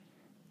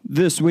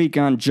This week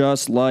on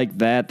Just Like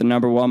That, the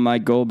number one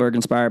Mike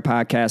Goldberg-inspired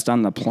podcast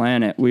on the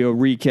planet, we will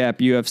recap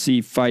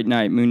UFC Fight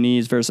Night,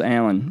 Muniz vs.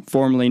 Allen,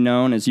 formerly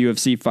known as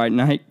UFC Fight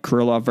Night,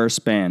 Krylov vs.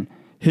 Spann.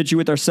 Hit you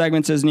with our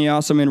segments as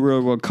awesome and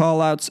real world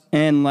callouts,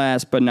 and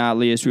last but not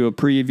least, we will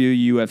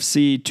preview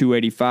UFC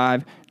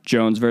 285,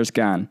 Jones vs.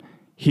 Gane.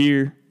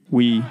 Here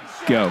we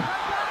go.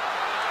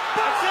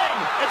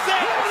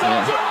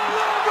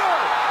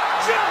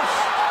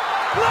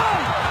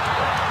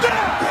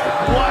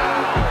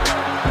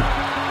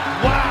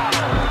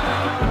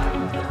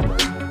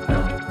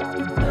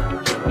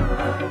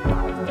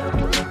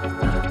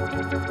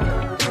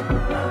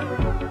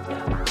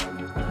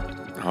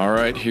 All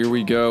right, here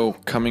we go.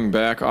 Coming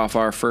back off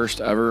our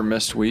first ever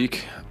missed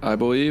week, I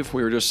believe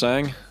we were just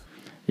saying.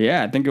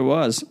 Yeah, I think it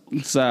was.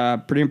 It's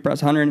pretty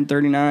impressive.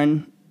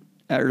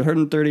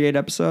 138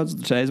 episodes.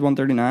 Today's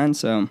 139.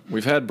 So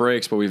we've had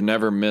breaks, but we've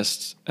never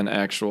missed an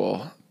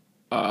actual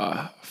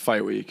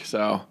fight week.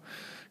 So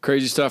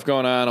crazy stuff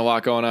going on. A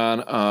lot going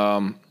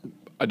on.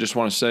 I just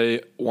want to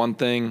say one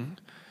thing.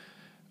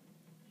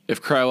 If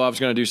Krylov's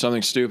going to do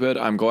something stupid,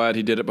 I'm glad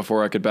he did it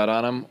before I could bet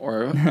on him,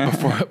 or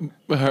before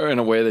in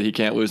a way that he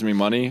can't lose me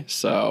money.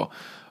 So,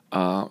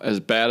 as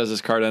bad as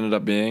this card ended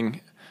up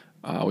being,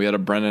 we had a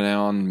Brendan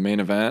Allen main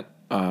event.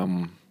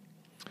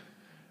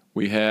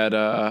 We had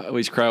at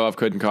least Krylov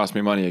couldn't cost me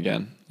money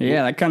again.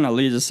 Yeah, that kind of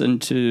leads us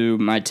into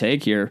my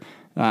take here.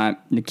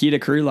 Nikita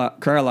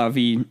Krylov,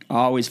 he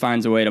always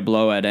finds a way to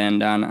blow it,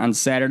 and on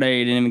Saturday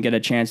he didn't even get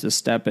a chance to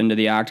step into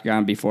the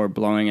octagon before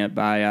blowing it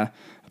by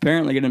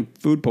apparently getting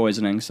food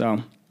poisoning.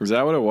 So is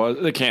that what it was?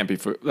 It can't be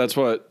food. That's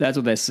what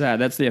they said.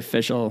 That's the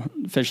official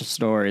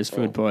story is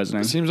food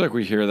poisoning. It seems like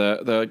we hear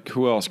that.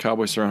 Who else?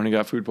 Cowboy Cerrone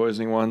got food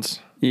poisoning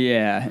once.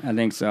 Yeah, I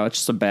think so. It's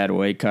just a bad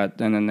weight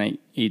cut, and then they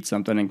eat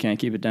something and can't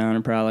keep it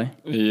down, probably.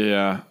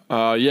 Yeah,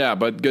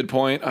 but good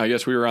point. I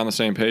guess we were on the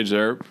same page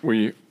there.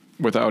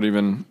 Without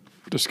even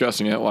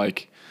discussing it,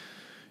 like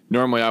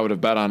normally I would have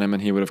bet on him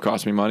and he would have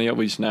cost me money. At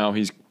least now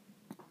he's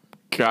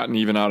gotten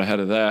even out ahead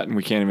of that, and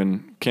we can't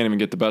even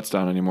get the bets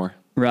down anymore.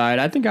 Right.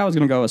 I think I was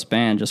going to go with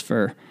Spann just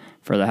for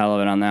the hell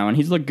of it on that one.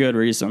 He's looked good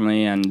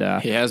recently, and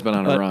he has been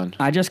on a run.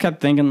 I just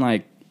kept thinking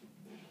like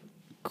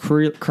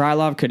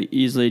Krylov could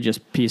easily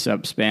just piece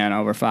up Spann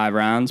over 5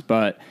 rounds,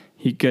 but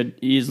he could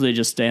easily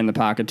just stay in the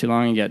pocket too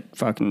long and get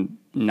fucking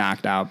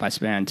knocked out by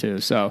Spann too.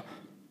 So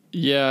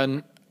yeah,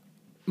 and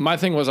my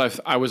thing was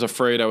I was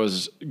afraid I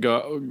was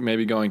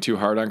maybe going too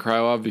hard on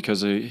Krylov because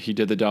he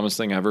did the dumbest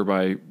thing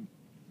ever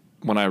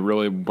when I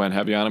really went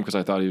heavy on him, because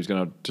I thought he was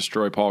going to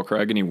destroy Paul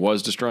Craig, and he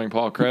was destroying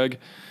Paul Craig,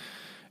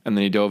 and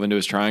then he dove into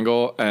his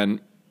triangle, and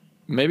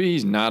maybe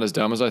he's not as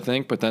dumb as I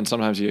think, but then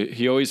sometimes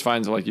he always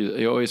finds a way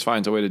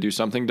to do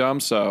something dumb,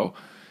 so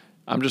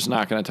I'm just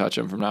not going to touch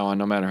him from now on,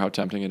 no matter how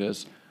tempting it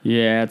is.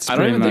 Yeah, I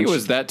don't even think it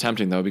was that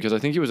tempting, though, because I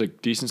think he was a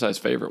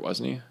decent-sized favorite,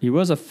 wasn't he? He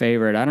was a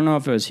favorite. I don't know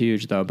if it was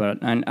huge, though,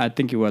 but I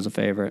think he was a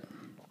favorite.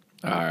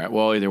 All right,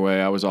 well, either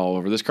way, I was all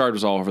over. This card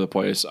was all over the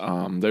place.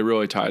 They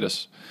really tied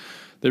us.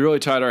 They really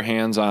tied our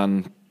hands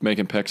on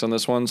making picks on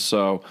this one,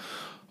 so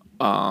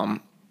I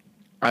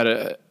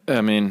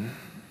mean,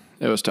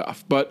 it was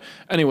tough. But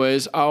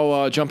anyways,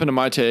 I'll jump into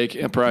my take.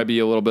 It'll probably be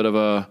a little bit of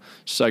a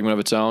segment of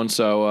its own.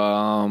 So,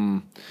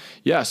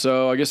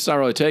 so I guess it's not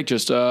really a take.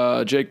 Just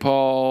Jake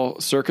Paul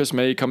circus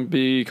may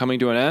be coming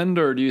to an end,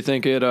 or do you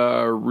think it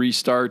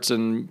restarts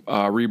and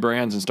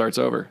rebrands and starts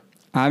over?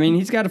 I mean,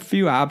 he's got a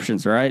few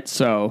options, right?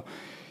 So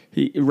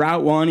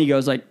route one, he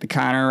goes like the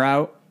Conor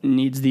route.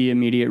 Needs the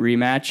immediate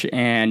rematch,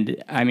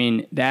 and I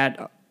mean that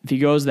if he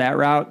goes that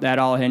route, that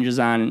all hinges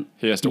on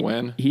he has to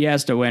win. He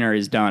has to win, or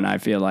he's done. I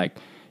feel like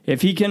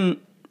if he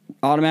can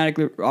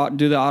automatically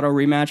do the auto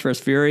rematch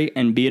versus Fury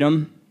and beat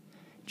him,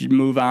 just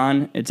move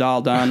on. It's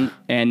all done,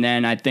 and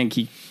then I think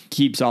he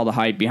keeps all the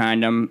hype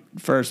behind him.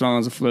 First one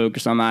was a fluke or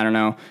something. I don't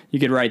know. You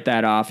could write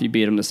that off. You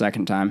beat him the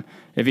second time.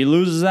 If he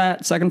loses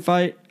that second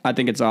fight, I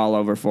think it's all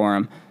over for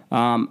him.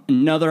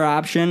 Another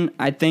option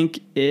I think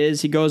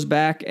is he goes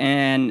back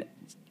and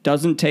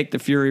doesn't take the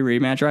Fury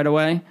rematch right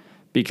away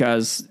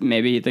because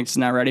maybe he thinks he's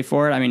not ready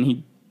for it. I mean,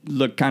 he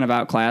looked kind of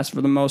outclassed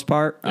for the most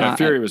part. Yeah,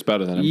 Fury was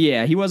better than him.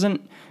 Yeah, he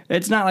wasn't.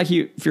 It's not like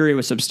Fury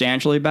was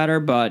substantially better,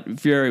 but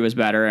Fury was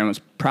better and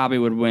probably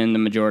would win the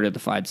majority of the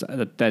fights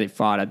that he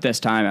fought at this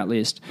time, at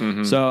least.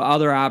 Mm-hmm. So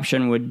other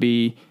option would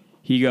be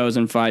he goes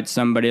and fights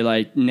somebody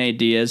like Nate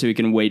Diaz, who he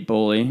can weight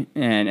bully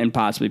and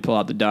possibly pull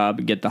out the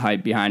dub, get the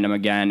hype behind him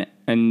again,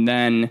 and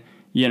then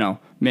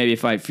maybe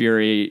fight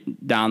Fury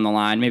down the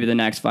line, maybe the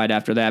next fight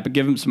after that, but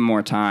give him some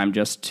more time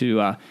just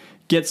to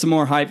get some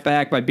more hype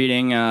back by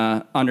beating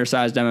an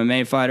undersized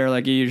MMA fighter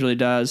like he usually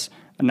does.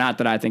 Not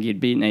that I think he'd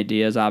beat Nate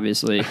Diaz,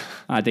 obviously.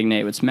 I think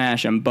Nate would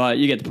smash him, but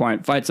you get the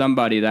point. Fight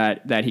somebody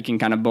that he can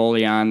kind of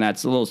bully on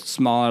that's a little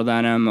smaller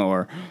than him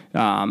or,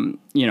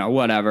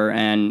 whatever,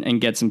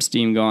 and get some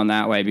steam going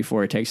that way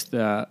before he takes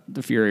the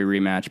Fury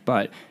rematch.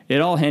 But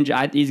it all hinges.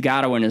 He's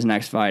got to win his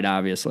next fight,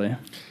 obviously.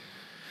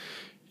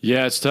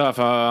 Yeah, it's tough.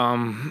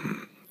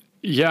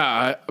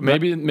 Yeah,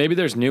 maybe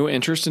there's new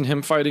interest in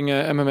him fighting a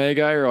MMA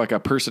guy or like a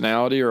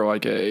personality or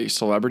like a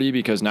celebrity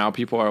because now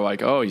people are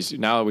like, oh,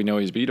 now we know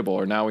he's beatable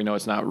or now we know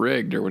it's not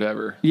rigged or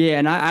whatever. Yeah,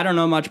 and I don't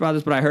know much about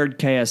this, but I heard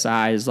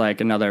KSI is like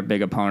another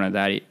big opponent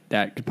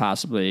that could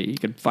possibly he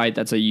could fight.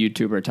 That's a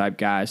YouTuber type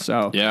guy.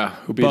 So yeah,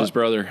 who beat his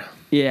brother?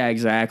 Yeah,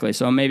 exactly.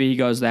 So maybe he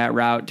goes that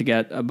route to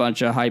get a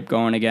bunch of hype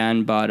going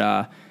again, but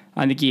I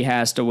think he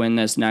has to win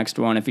this next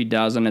one. If he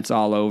doesn't, it's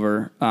all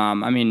over.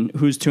 I mean,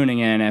 who's tuning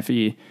in if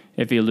he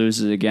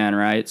loses again,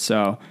 right?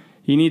 So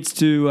he needs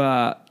to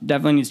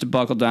definitely needs to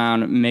buckle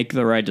down, make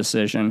the right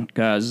decision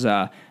because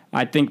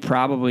I think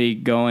probably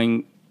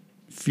going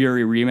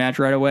Fury rematch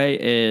right away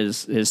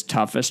is his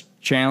toughest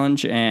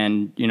challenge,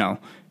 and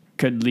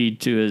could lead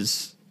to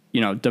his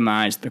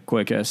demise the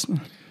quickest.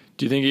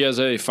 Do you think he has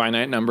a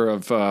finite number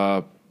of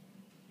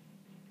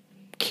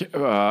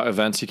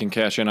events he can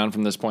cash in on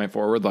from this point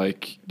forward?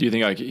 Like, do you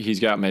think like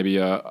he's got maybe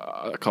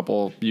a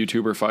couple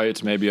YouTuber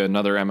fights, maybe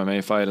another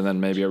MMA fight, and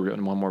then maybe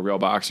one more real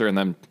boxer, and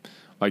then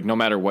like no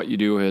matter what you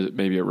do,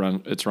 maybe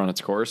it's run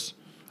its course?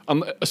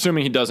 I'm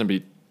assuming he doesn't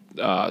beat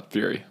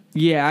Fury.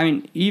 Yeah, I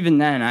mean, even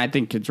then, I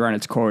think it's run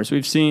its course.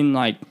 We've seen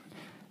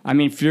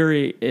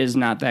Fury is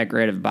not that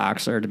great of a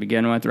boxer to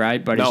begin with,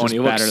 right? But he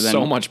looks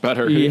so much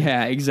better.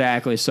 Yeah,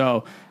 exactly.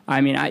 So,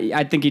 I mean,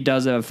 I think he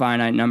does have a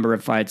finite number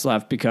of fights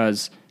left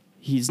because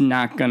he's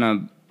not going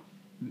to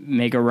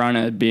make a run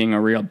at being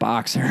a real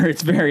boxer.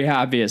 It's very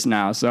obvious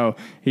now. So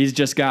he's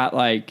just got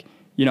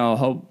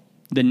hope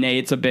he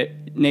needs a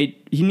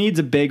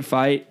big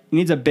fight. He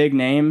needs a big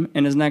name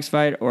in his next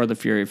fight or the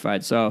Fury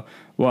fight. So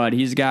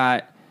he's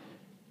got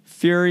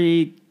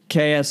Fury,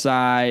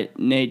 KSI,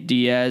 Nate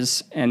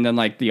Diaz, and then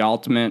the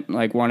ultimate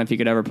one if he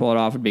could ever pull it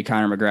off would be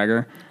Conor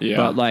McGregor.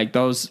 Yeah. But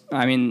those,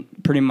 I mean,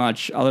 pretty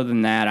much other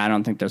than that, I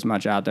don't think there's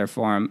much out there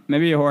for him.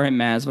 Maybe a Jorge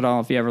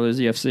Masvidal if he ever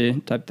loses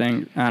UFC type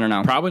thing. I don't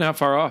know. Probably not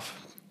far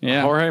off.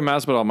 Yeah. Jorge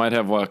Masvidal might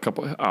have a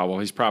couple.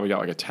 He's probably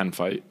got a 10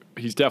 fight.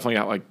 He's definitely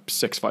got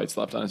 6 fights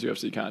left on his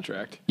UFC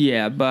contract.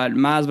 Yeah, but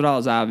Masvidal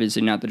is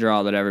obviously not the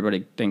draw that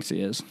everybody thinks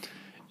he is.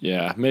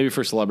 Yeah, maybe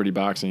for celebrity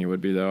boxing he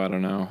would be though. I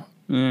don't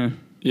know.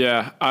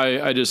 Yeah,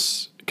 I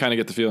just kind of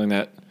get the feeling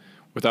that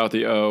without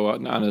the O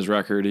on his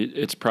record,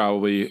 it's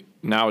probably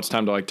now it's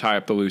time to tie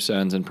up the loose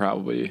ends and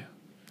probably.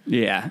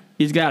 Yeah,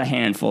 he's got a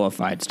handful of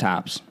fights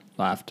tops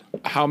left.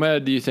 How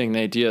mad do you think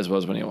Nate Diaz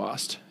was when he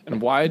lost?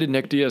 And why did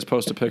Nick Diaz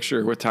post a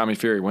picture with Tommy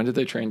Fury? When did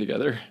they train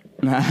together?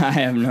 I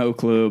have no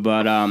clue,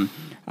 but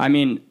I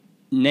mean,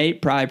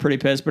 Nate probably pretty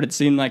pissed, but it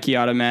seemed like he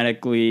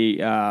automatically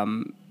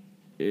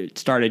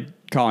started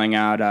calling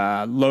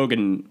out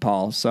Logan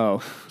Paul,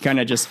 so kind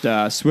of just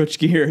switched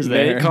gears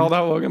there. Nate called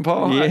out Logan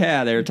Paul?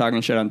 Yeah, they were talking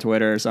shit on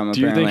Twitter or something.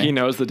 Do you think he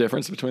knows the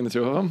difference between the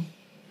two of them?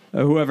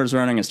 Whoever's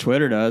running his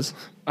Twitter does.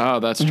 Oh,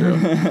 that's true.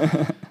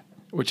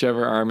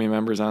 Whichever army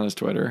member's on his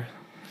Twitter.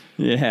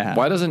 Yeah.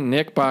 Why doesn't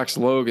Nick box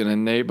Logan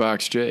and Nate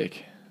box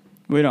Jake?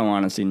 We don't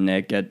want to see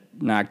Nick get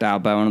knocked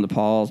out by one of the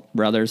Paul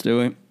brothers, do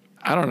we?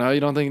 I don't know. You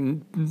don't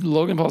think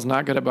Logan Paul's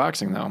not good at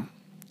boxing, though?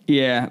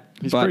 Yeah.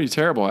 He's pretty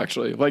terrible,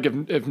 actually.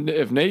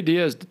 If Nick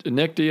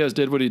Diaz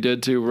did what he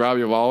did to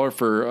Robbie Lawler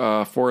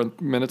for 4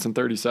 minutes and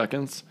 30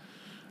 seconds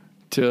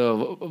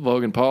to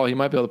Logan Paul, he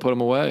might be able to put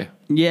him away.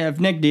 Yeah, if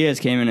Nick Diaz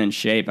came in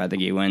shape, I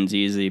think he wins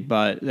easy.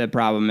 But the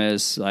problem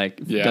is,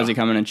 does he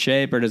come in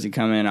shape or does he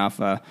come in off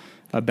a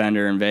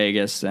bender in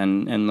Vegas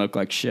and look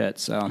like shit?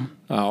 So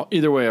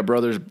either way, a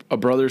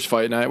brothers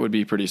fight night would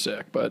be pretty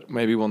sick, but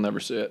maybe we'll never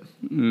see it.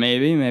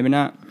 Maybe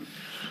not.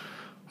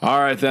 All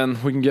right, then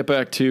we can get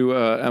back to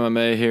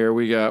MMA here.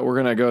 We're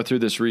gonna go through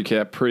this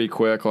recap pretty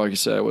quick. Like you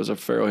said, it was a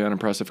fairly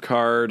unimpressive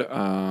card.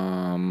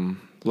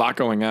 Lot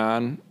going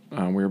on.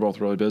 We were both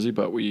really busy,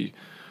 but we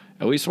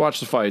at least watched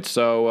the fights.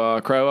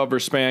 So Krylov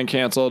versus Spann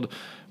canceled,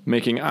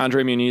 making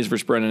Andre Muniz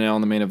versus Brendan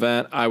Allen the main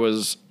event. I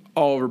was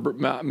all over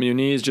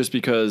Muniz just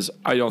because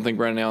I don't think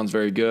Brendan Allen's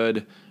very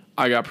good.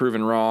 I got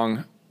proven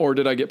wrong. Or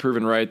did I get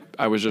proven right?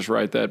 I was just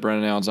right that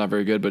Brendan Allen's not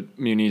very good, but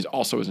Muniz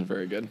also isn't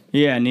very good.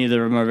 Yeah,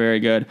 neither of them are very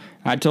good.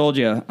 I told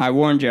you. I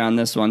warned you on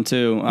this one,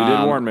 too. You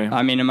did warn me.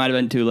 I mean, it might have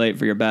been too late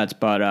for your bets,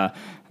 but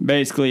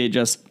basically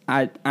just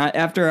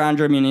after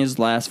Andre Muniz's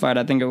last fight,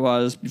 I think it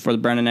was, before the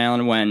Brendan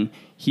Allen, when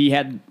he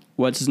had,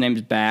 what's his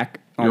name's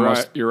back?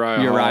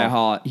 Uriah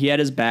Hall. He had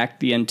his back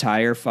the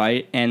entire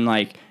fight, and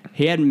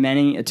he had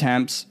many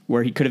attempts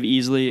where he could have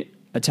easily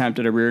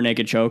attempted a rear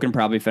naked choke and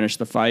probably finished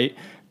the fight.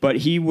 But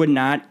he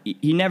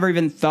never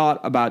even thought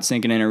about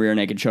sinking in a rear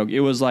naked choke. It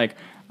was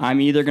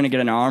I'm either going to get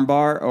an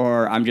armbar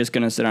or I'm just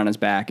going to sit on his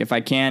back. If I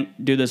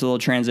can't do this little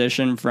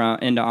transition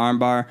into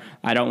armbar,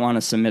 I don't want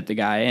to submit the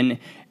guy. And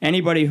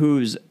anybody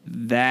who's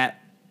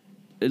that,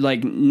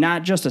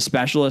 not just a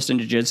specialist in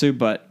jiu-jitsu,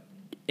 but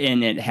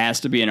it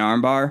has to be an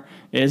armbar,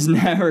 is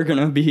never going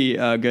to be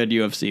a good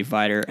UFC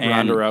fighter.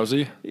 And Ronda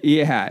Rousey?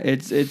 Yeah,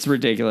 it's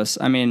ridiculous.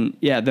 I mean,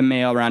 yeah, the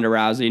male Ronda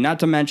Rousey. Not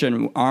to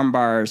mention,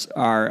 armbars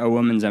are a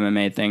women's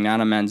MMA thing, not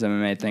a men's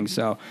MMA thing.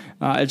 So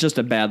it's just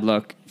a bad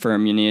look for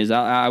Muniz.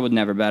 I would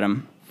never bet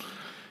him.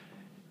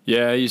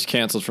 Yeah, he's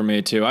canceled for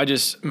me, too.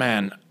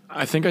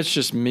 I think it's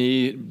just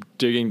me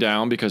digging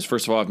down because,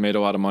 first of all, I've made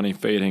a lot of money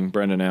fading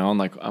Brendan Allen.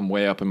 Like, I'm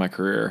way up in my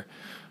career.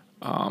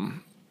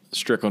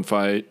 Strickland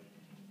fight,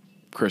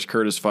 Chris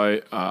Curtis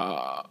fight.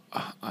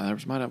 There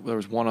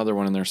was one other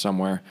one in there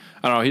somewhere.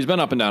 I don't know. He's been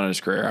up and down in his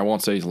career. I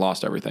won't say he's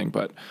lost everything,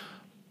 but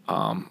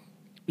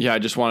I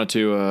just wanted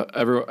to.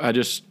 I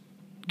just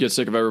get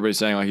sick of everybody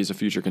saying like he's a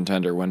future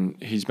contender when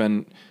he's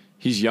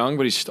young,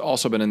 but he's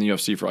also been in the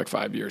UFC for like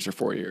 5 years or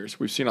 4 years.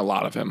 We've seen a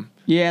lot of him.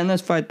 Yeah, in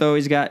this fight though,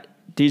 he's got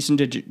decent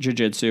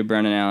jiu-jitsu.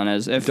 Brendan Allen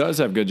is. He does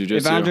have good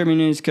jiu-jitsu. If Andre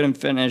Muniz couldn't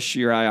finish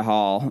Uriah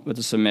Hall with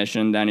a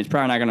submission, then he's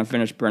probably not going to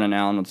finish Brendan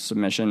Allen with a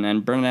submission.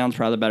 And Brendan Allen's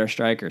probably the better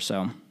striker.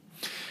 So.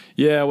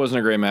 Yeah, it wasn't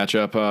a great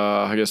matchup.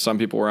 I guess some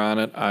people were on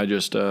it. I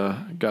just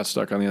got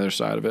stuck on the other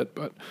side of it.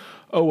 But,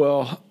 oh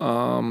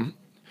well.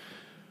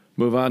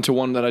 Move on to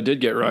one that I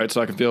did get right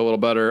so I can feel a little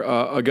better.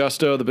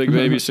 Augusto, the big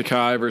baby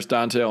Sakai versus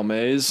Dante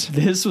Almaze.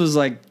 This was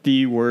like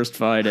the worst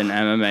fight in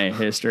MMA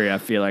history, I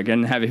feel like,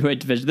 in heavyweight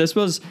division. This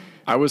was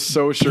I was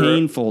so sure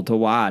painful to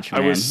watch,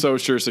 man. I was so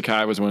sure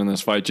Sakai was winning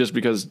this fight just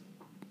because,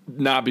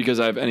 not because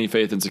I have any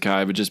faith in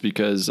Sakai, but just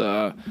because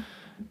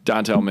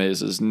Dante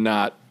Almaze is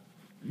not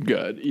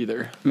good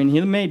either. I mean, he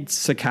made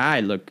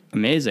Sakai look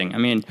amazing. I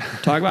mean,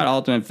 talk about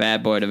ultimate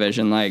fat boy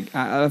division. Like,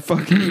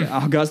 fucking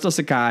Augusto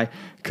Sakai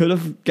could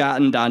have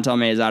gotten Dante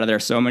Almaze out of there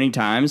so many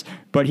times,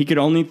 but he could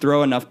only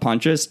throw enough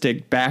punches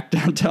to back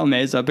Dante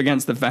Almaze up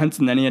against the fence,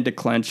 and then he had to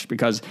clinch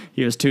because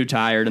he was too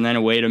tired, and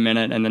then wait a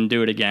minute, and then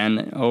do it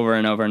again, over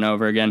and over and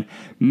over again.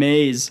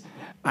 Maze,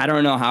 I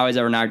don't know how he's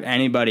ever knocked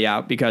anybody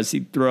out because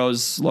he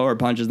throws slower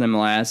punches than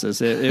molasses.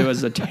 It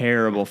was a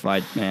terrible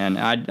fight, man.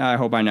 I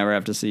hope I never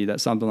have to see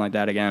something like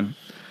that again.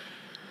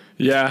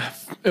 Yeah,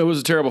 it was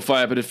a terrible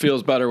fight, but it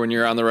feels better when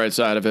you're on the right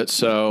side of it.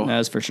 So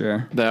that's for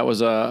sure. That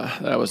was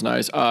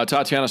nice.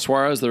 Tatiana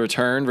Suarez, the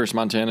return versus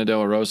Montana De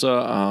La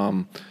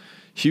Rosa.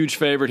 Huge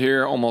favorite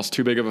here, almost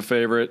too big of a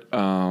favorite.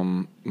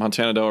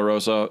 Montana De La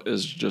Rosa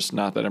is just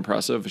not that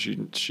impressive.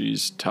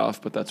 She's tough,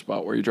 but that's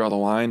about where you draw the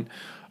line.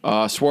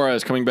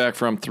 Suarez coming back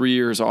from 3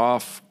 years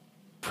off,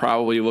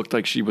 probably looked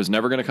like she was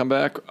never going to come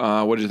back.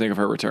 What did you think of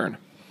her return?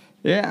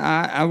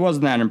 Yeah, I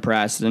wasn't that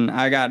impressed, and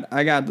I got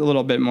a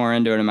little bit more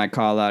into it in my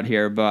call out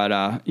here, but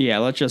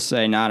let's just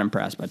say not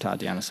impressed by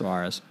Tatiana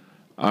Suarez.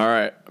 All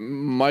right,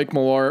 Mike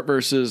Malott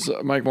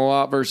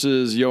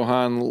versus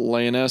Johan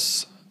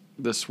Lainez.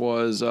 This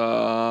was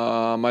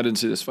I didn't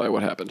see this fight.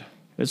 What happened?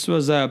 This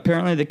was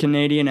apparently the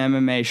Canadian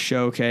MMA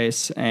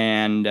showcase,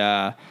 and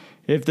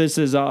if this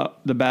is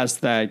the best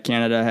that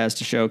Canada has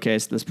to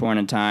showcase at this point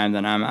in time,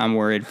 then I'm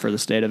worried for the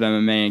state of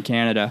MMA in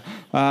Canada.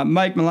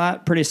 Mike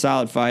Malott, pretty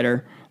solid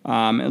fighter.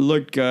 It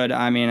looked good.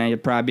 I mean,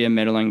 he'd probably be a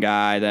middling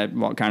guy that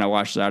kind of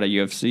washes out of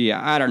UFC.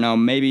 I don't know.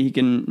 Maybe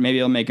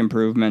he'll make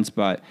improvements,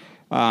 but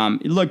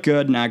it looked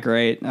good, not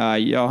great.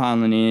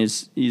 Johan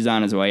Lainez, he's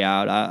on his way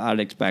out. I'd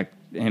expect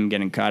him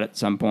getting cut at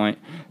some point,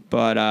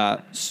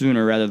 but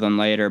sooner rather than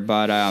later.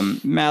 But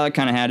Malott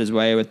kind of had his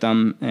way with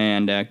them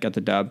and got the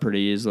dub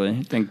pretty easily,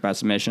 I think, by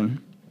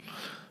submission.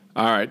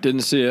 All right,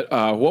 didn't see it.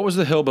 What was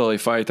the hillbilly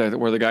fight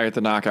where the guy got the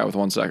knockout with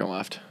 1 second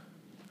left?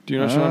 Do you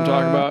know what I'm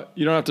talking about?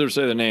 You don't have to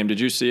say the name. Did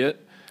you see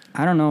it?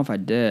 I don't know if I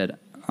did.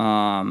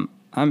 I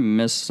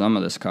missed some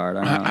of this card.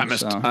 I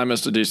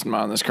missed a decent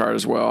amount of this card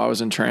as well. I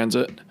was in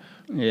transit.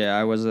 Yeah,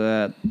 I was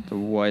at the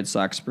White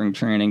Sox spring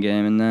training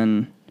game, and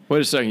then...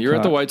 Wait a second. You were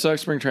at the White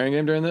Sox spring training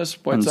game during this?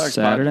 White Sox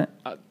Saturday?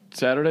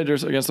 Saturday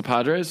against the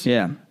Padres?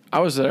 Yeah. I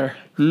was there.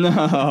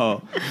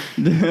 No.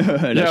 Dude,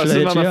 yeah, I was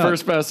sitting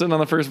on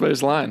the first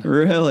base line.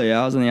 Really?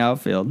 I was in the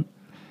outfield.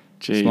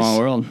 Jeez. Small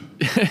world.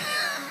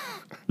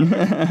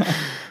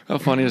 How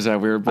funny is that?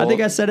 We were both... I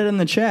think I said it in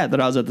the chat that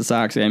I was at the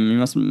Sox game. You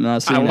must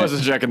not seen I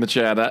wasn't checking the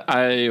chat. That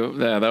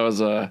was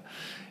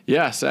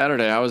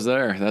Saturday. I was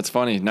there. That's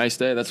funny. Nice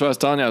day. That's what I was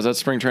telling you. I was at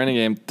spring training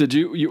game. Did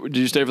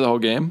you stay for the whole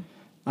game?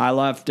 I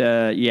left,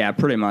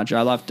 pretty much.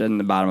 I left in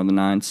the bottom of the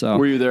ninth. So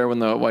were you there when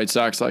the White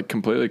Sox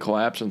completely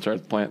collapsed and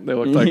started playing? They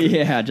looked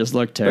like just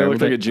looked terrible. They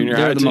looked like a junior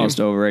high team. They're the most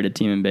overrated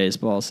team in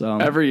baseball. So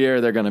every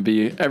year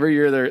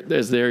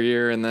there's their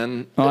year, and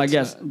then I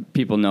guess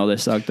people know they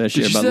suck this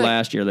year, but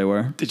last year they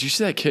were. Did you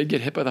see that kid get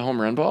hit by the home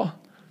run ball?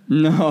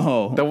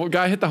 No, the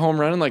guy hit the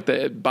home run in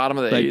the bottom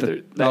of the eighth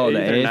or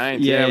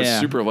ninth. Yeah, it was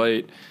super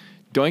late.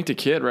 Doinked a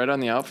kid right on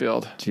the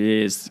outfield.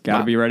 Jeez, got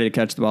to be ready to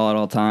catch the ball at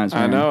all times,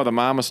 man. I know. The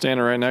mom was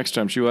standing right next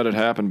to him. She let it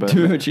happen. But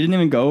dude, she didn't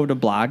even go to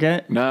block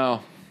it?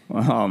 No.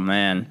 Oh,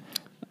 man.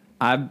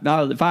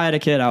 If I had a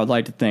kid, I would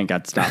like to think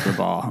I'd stop the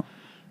ball.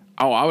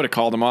 Oh, I would have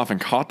called him off and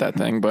caught that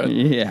thing, but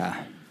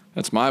yeah,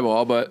 that's my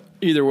ball. But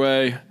either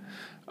way,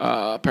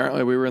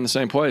 apparently we were in the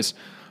same place.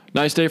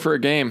 Nice day for a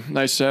game.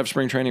 Nice to have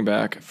spring training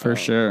back. For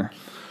sure.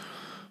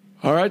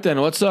 All right, then.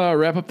 Let's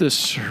wrap up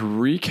this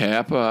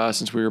recap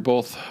since we were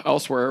both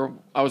elsewhere.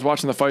 I was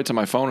watching the fights on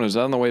my phone. Was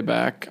that on the way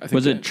back?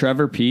 Was it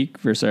Trevor Peek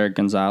versus Eric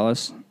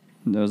Gonzalez?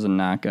 That was a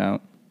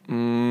knockout. I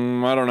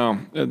don't know.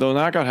 The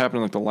knockout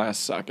happened the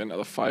last second of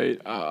the fight.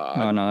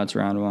 No, that's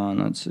round one.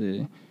 Let's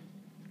see.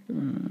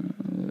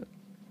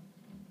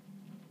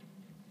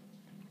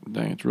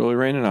 Dang Dang, it's really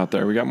raining out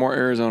there. We got more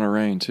Arizona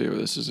rain, too.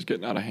 This is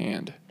getting out of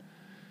hand.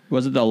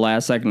 Was it the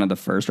last second of the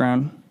first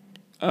round?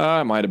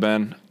 It might have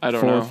been. I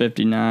don't know.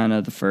 4:59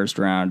 of the first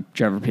round.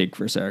 Trevor Peak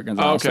for Sarah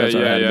Gonzalez. Okay,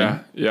 yeah.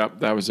 Yep,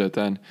 that was it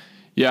then.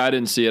 Yeah, I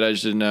didn't see it. I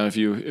just didn't know if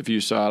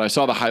you saw it. I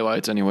saw the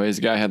highlights anyways.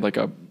 The guy had like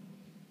a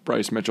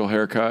Bryce Mitchell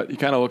haircut. He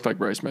kind of looked like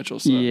Bryce Mitchell.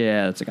 So.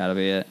 Yeah, that's got to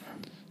be it.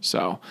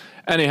 So,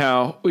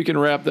 anyhow, we can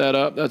wrap that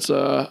up. That's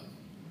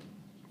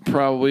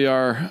probably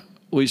our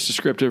least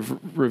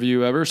descriptive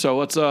review ever. So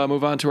let's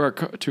move on to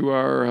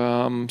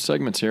our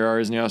segments here. Our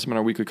Isn't He Awesome and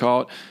our weekly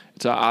call it.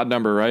 It's an odd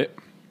number, right?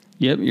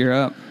 Yep, you're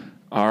up.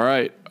 All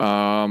right.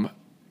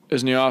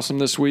 Isn't he awesome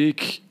this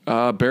week?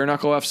 Bare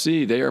Knuckle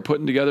FC. They are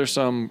putting together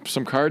some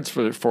cards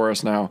for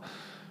us now.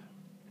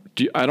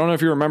 I don't know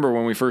if you remember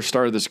when we first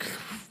started this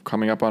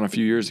coming up on a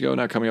few years ago,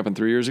 not coming up on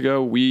 3 years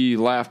ago. We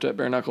laughed at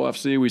Bare Knuckle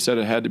FC. We said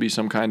it had to be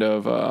some kind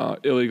of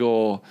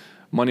illegal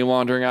money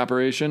laundering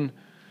operation.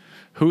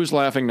 Who's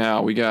laughing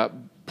now? We got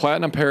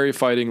Platinum Perry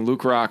fighting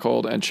Luke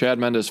Rockhold and Chad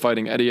Mendes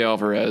fighting Eddie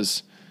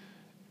Alvarez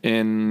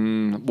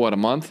in, a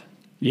month?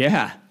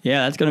 Yeah,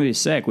 that's going to be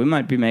sick. We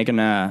might be making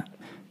a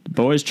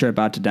boys trip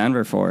out to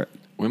Denver for it.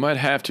 We might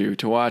have to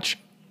watch.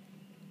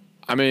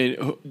 I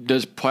mean,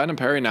 does Platinum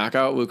Perry knock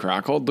out Luke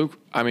Rockhold?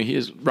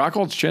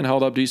 Rockhold's chin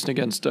held up decent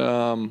against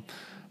Paulo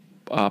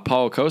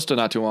Costa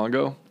not too long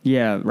ago.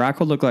 Yeah,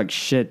 Rockhold looked like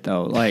shit,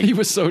 though. Like he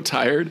was so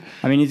tired.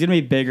 I mean, he's going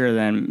to be bigger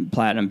than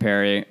Platinum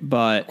Perry,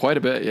 but... Quite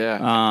a bit, yeah.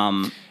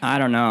 I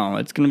don't know.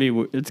 It's going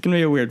to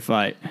be a weird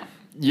fight.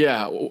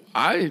 Yeah,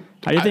 How do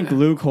you think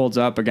Luke holds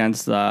up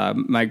against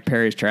Mike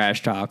Perry's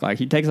trash talk? Like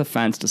he takes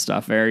offense to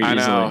stuff very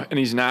easily. I know, and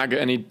he's not good.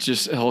 And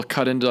he'll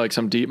cut into like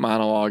some deep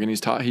monologue, and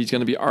he's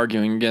going to be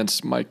arguing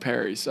against Mike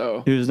Perry.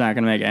 So who's not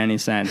going to make any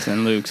sense,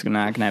 and Luke's not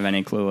going to have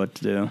any clue what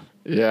to do.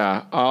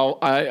 Yeah,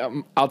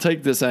 I'll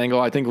take this angle.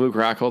 I think Luke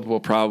Rockhold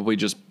will probably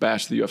just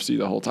bash the UFC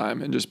the whole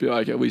time and just be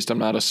like, at least I'm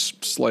not a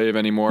slave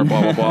anymore.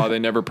 Blah blah blah. They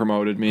never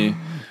promoted me.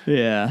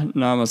 Yeah,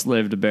 no, I must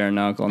live to bare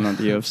knuckle, not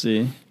the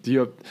UFC.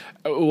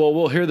 Well,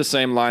 we'll hear the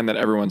same line that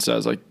everyone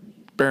says, like,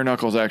 bare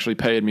knuckles actually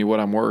paid me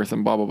what I'm worth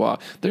and blah, blah, blah.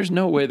 There's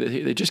no way that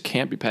they just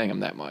can't be paying him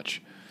that much.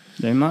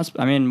 They must.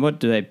 I mean,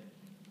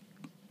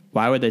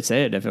 why would they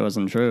say it if it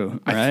wasn't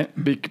true, right?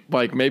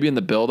 Like maybe in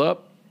the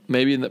buildup,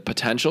 maybe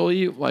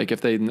potentially, like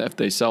if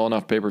they sell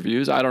enough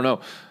pay-per-views, I don't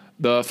know.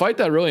 The fight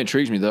that really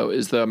intrigues me, though,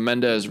 is the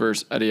Mendes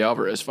versus Eddie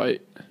Alvarez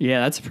fight. Yeah,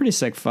 that's a pretty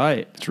sick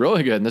fight. It's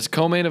really good, and it's a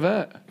co-main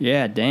event.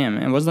 Yeah, damn.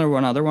 And wasn't there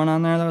one other one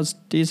on there that was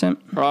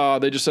decent?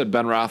 They just said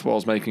Ben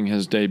Rothwell's making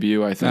his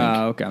debut, I think.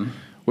 Oh, okay.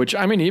 Which,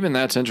 I mean, even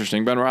that's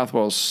interesting. Ben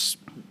Rothwell's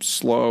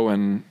slow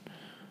and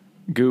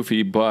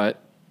goofy,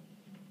 but,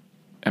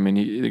 I mean,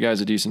 the guy's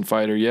a decent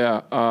fighter.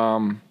 Yeah.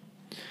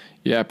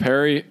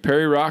 Perry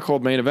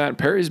Rockhold main event.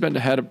 Perry's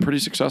had a pretty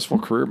successful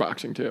career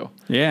boxing, too.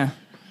 Yeah.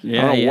 I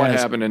don't know what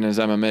happened in his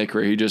MMA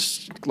career. He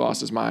just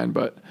lost his mind,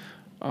 but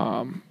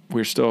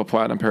we're still a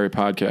Platinum Perry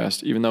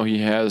podcast, even though he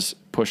has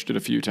pushed it a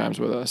few times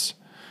with us.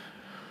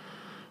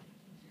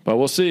 But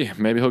we'll see.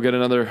 Maybe he'll get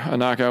a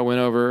knockout win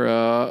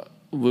over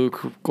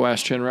Luke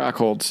Glass Chin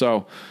Rockhold.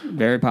 So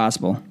very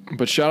possible.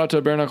 But shout out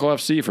to Bare Knuckle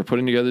FC for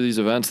putting together these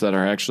events that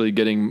are actually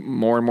getting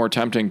more and more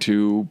tempting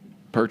to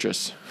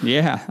purchase.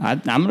 Yeah,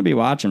 I'm going to be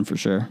watching for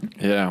sure.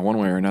 Yeah, one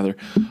way or another.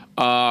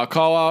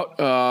 Call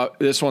out.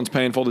 This one's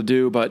painful to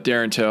do, but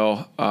Darren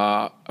Till.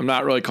 I'm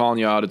not really calling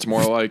you out. It's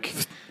more like,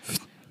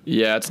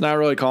 yeah, it's not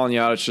really calling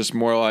you out. It's just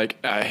more like,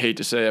 I hate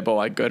to say it, but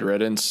like good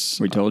riddance.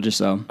 We told you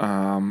so.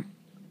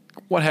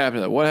 What happened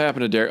to that? What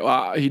happened to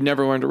Darren? He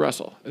never learned to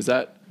wrestle. Is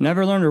that?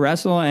 Never learned to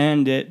wrestle,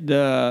 and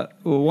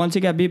once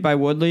he got beat by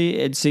Woodley,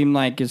 it seemed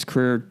like his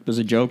career was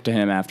a joke to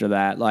him after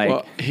that.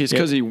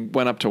 Because he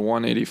went up to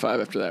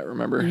 185 after that,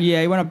 remember?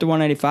 Yeah, he went up to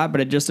 185,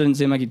 but it just didn't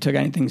seem like he took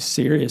anything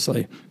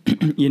seriously.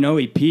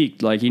 He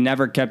peaked. Like, he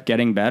never kept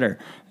getting better.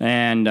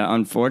 And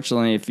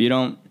unfortunately, if you're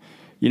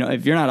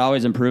not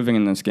always improving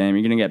in this game,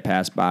 you're going to get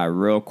passed by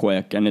real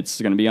quick, and it's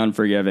going to be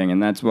unforgiving.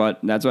 And that's what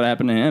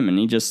happened to him. And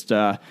he just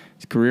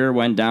his career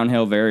went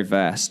downhill very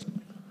fast.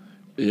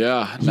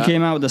 Yeah, he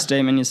came out with a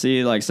statement.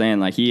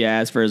 Saying he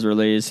asked for his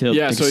release.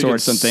 He'll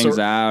sort some things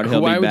out. He'll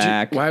be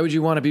back. Why would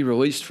you want to be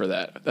released for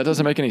that? That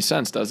doesn't make any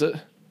sense, does it?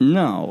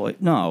 No.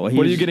 What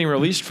are you getting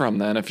released from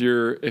then? If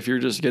you're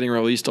just getting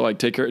released to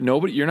take care,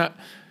 nobody. You're not.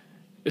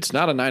 It's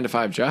not a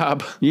 9-to-5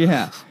 job.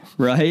 Yeah.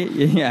 Right?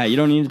 Yeah, you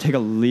don't need to take a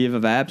leave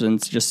of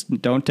absence.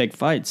 Just don't take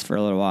fights for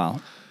a little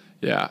while.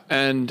 Yeah,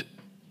 and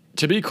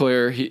to be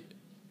clear,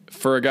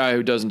 for a guy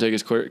who doesn't take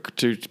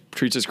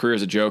treats his career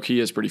as a joke,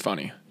 he is pretty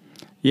funny.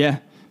 Yeah,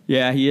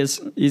 he is.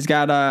 He's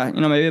got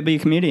maybe he'll be a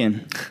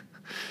comedian.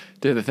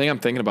 Dude, the thing I'm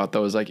thinking about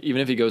though is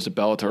even if he goes to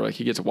Bellator,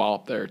 he gets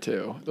walloped there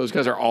too. Those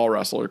guys are all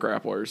wrestler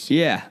grapplers.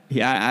 Yeah.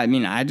 I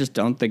mean, I just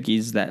don't think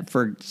he's that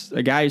for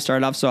a guy who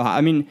started off so high.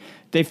 I mean,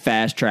 they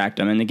fast tracked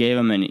him and they gave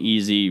him an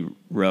easy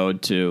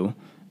road to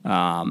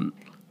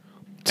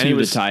to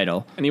the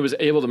title. And he was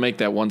able to make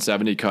that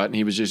 170 cut, and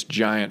he was just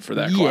giant for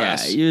that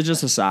class. Yeah, he was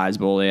just a size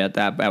bully at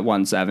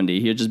 170.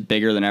 He was just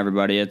bigger than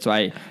everybody. It's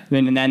why.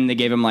 And then they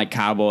gave him like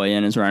Cowboy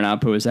in his run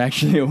up, who was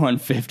actually a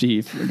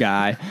 150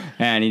 guy,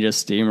 and he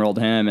just steamrolled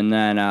him. And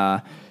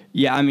then.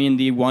 Yeah, I mean,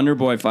 the Wonder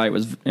Boy fight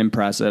was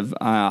impressive.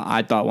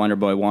 I thought Wonder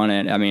Boy won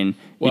it. I mean,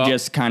 he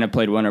just kind of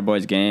played Wonder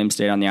Boy's game,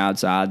 stayed on the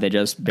outside. They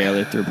just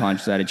barely threw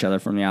punches at each other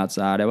from the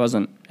outside. It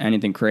wasn't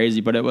anything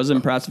crazy, but it was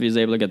impressive he was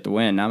able to get the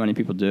win. Not many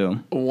people do.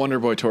 Wonder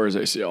Boy tore his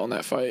ACL in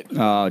that fight.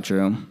 Oh,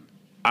 true.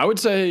 I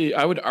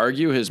would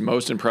argue his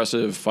most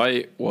impressive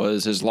fight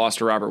was his loss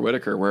to Robert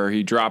Whitaker, where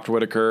he dropped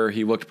Whitaker.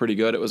 He looked pretty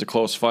good. It was a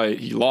close fight.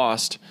 He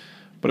lost,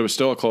 but it was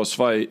still a close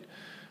fight.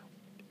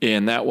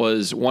 And that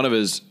was one of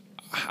his...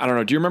 I don't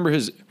know. Do you remember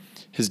his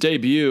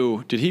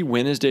debut? Did he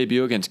win his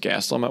debut against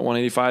Gastelum at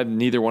 185?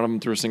 Neither one of them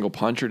threw a single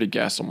punch, or did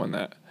Gastelum win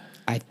that?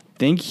 I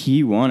think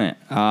he won it,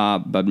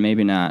 but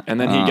maybe not. And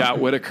then he got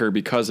Whitaker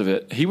because of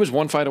it. He was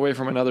one fight away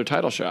from another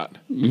title shot.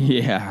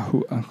 Yeah.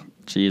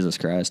 Jesus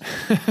Christ.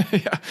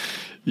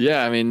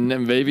 Yeah, I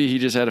mean, maybe he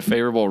just had a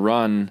favorable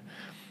run.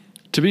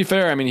 To be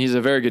fair, I mean, he's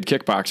a very good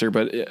kickboxer,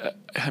 but,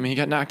 he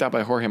got knocked out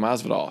by Jorge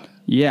Masvidal.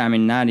 Yeah, I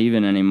mean, not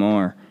even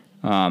anymore.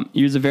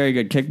 He was a very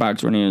good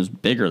kickboxer when he was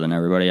bigger than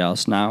everybody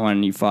else, not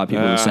when he fought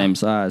people the same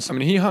size. I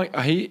mean,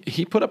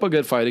 he put up a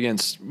good fight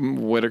against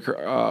Whitaker.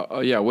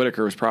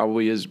 Whitaker was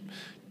probably his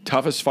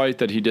toughest fight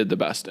that he did the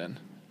best in.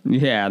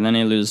 Yeah, and then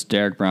he loses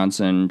Derek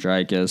Brunson,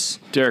 Dricus.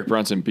 Derek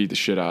Brunson beat the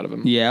shit out of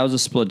him. Yeah, it was a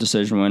split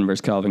decision win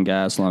versus Kelvin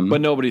Gastelum.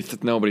 But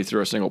nobody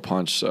threw a single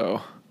punch,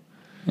 so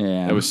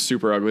yeah, it was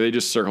super ugly. They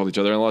just circled each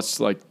other. And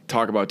let's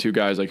talk about two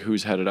guys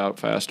who's headed out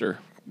faster.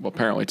 Well,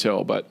 apparently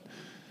Till, but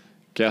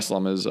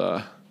Gastelum is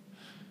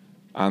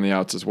on the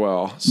outs as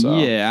well. So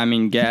yeah, I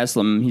mean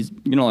Gastelum, he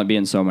can only be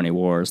in so many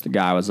wars. The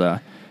guy was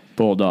a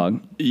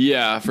bulldog.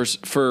 Yeah,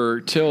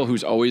 for Till,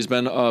 who's always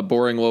been a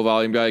boring low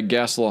volume guy,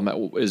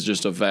 Gastelum is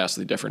just a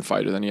vastly different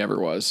fighter than he ever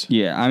was.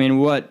 Yeah, I mean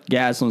what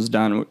Gastelum's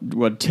done,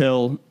 what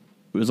Till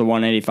was a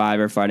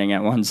 185er fighting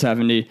at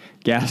 170.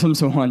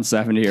 Gastelum's a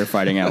 170er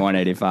fighting at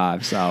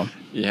 185. So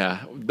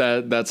yeah,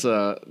 that's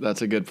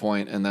a good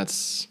point, and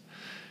that's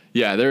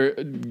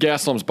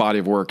Gastelum's body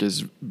of work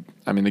is,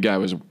 I mean, the guy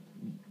was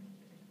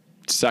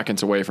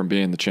seconds away from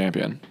being the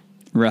champion.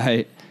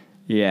 Right.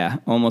 Yeah.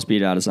 Almost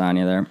beat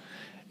Adesanya there.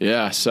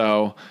 Yeah.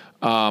 So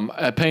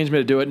it pains me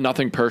to do it.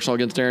 Nothing personal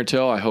against Darren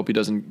Till. I hope he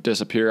doesn't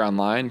disappear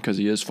online because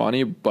he is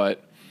funny.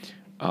 But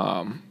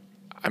they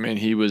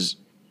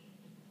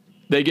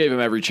gave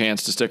him every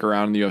chance to stick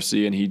around in the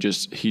UFC, and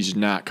he's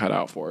not cut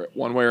out for it.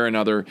 One way or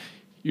another,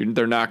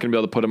 they're not going to be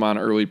able to put him on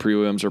early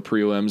prelims or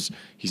prelims.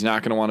 He's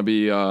not going to want to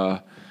be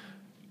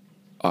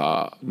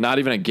not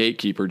even a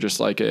gatekeeper, just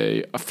like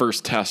a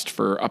first test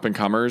for up and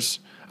comers.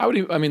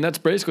 That's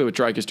basically what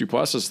Dricus Du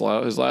Plessis,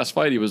 his last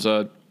fight, he was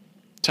a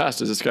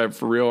test. Is this guy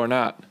for real or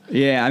not?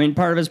 Yeah, I mean,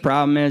 part of his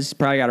problem is he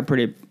probably had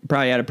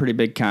a pretty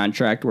big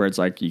contract where it's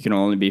like you can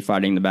only be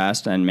fighting the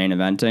best and main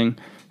eventing,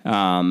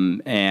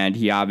 and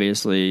he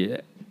obviously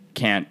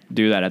can't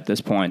do that at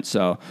this point.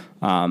 So,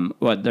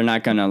 they're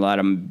not going to let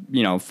him,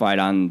 fight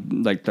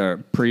on like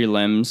the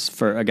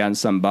prelims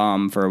against some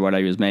bum for what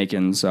he was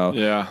making. So,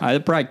 yeah,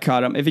 I'd probably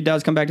cut him if he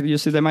does come back to the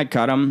UFC. They might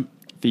cut him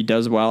if he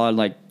does well at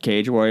like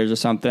Cage Warriors or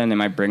something. They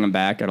might bring him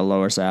back at a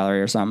lower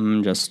salary or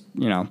something. Just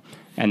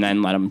and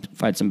then let him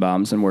fight some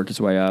bums and work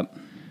his way up.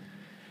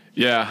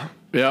 Yeah.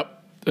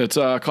 Yep. It's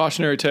a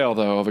cautionary tale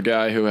though of a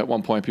guy who at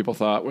one point people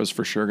thought was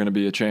for sure going to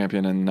be a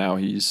champion, and now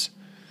he's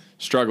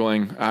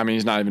struggling. I mean,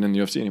 he's not even in the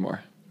UFC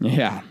anymore.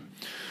 Yeah.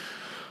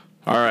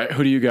 All right,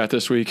 who do you got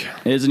this week?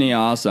 Isn't he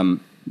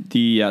awesome?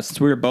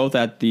 Since we were both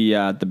at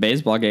the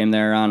baseball game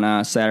there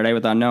on Saturday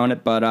without knowing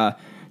it, but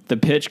the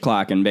pitch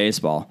clock in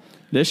baseball.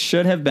 This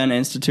should have been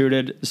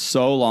instituted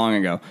so long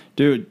ago.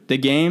 Dude, the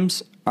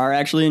games are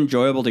actually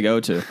enjoyable to go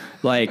to.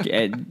 Like,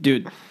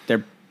 dude,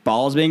 their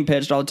ball's being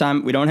pitched all the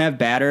time. We don't have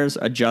batters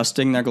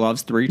adjusting their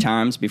gloves 3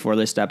 times before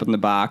they step in the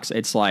box.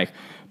 It's like,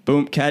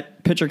 boom,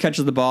 pitcher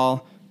catches the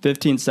ball,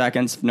 15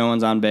 seconds, no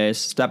one's on base,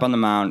 step on the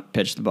mound,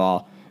 pitch the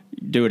ball,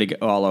 do it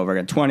all over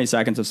again. 20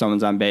 seconds if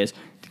someone's on base.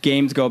 The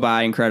games go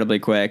by incredibly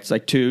quick. It's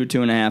like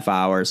 2.5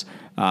 hours.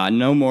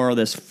 No more of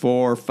this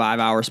 4 or 5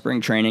 hour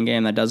spring training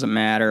game that doesn't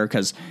matter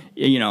because,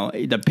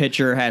 the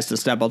pitcher has to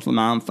step up to the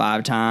mound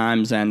 5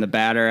 times and the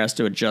batter has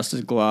to adjust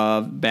his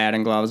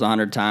batting gloves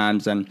 100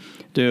 times. And,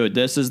 dude,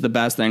 this is the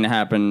best thing to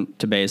happen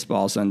to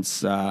baseball since,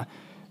 since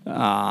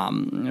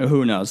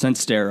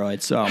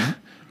steroids. So,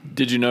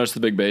 did you notice the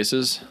big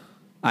bases?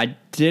 I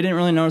didn't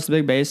really notice the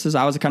big bases.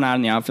 I was kind of out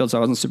in the outfield, so I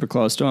wasn't super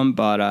close to them.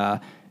 But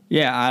I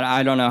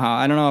don't know how.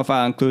 I don't know if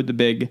I'll include the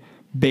big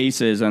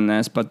bases in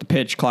this, but the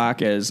pitch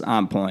clock is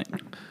on point.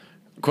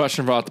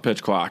 Question about the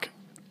pitch clock: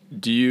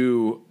 do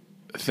you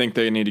think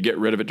they need to get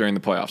rid of it during the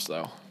playoffs,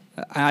 though?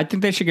 I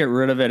think they should get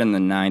rid of it in the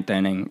 9th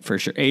inning for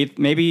sure. 8th,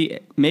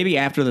 maybe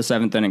after the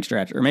 7th inning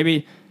stretch, or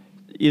maybe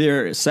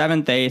either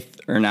 7th,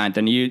 8th, or 9th,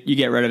 and you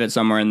get rid of it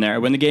somewhere in there.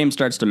 When the game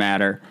starts to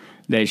matter,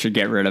 they should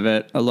get rid of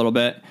it a little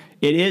bit.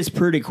 It is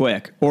pretty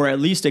quick, or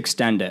at least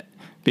extend it.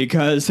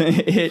 because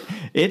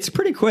it's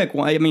pretty quick.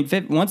 I mean,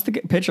 once the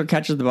pitcher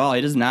catches the ball,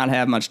 he does not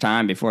have much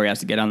time before he has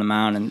to get on the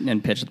mound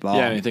and pitch the ball.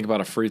 Yeah, and you think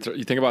about a free throw.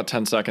 You think about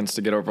 10 seconds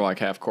to get over like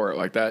half court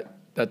like that.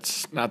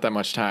 That's not that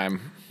much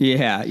time.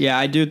 Yeah,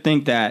 I do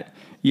think that.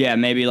 Yeah,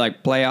 maybe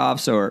like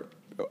playoffs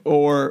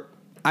or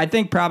I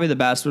think probably the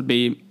best would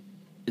be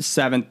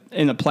seventh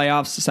in the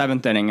playoffs,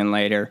 seventh inning and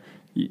later.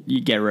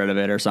 You get rid of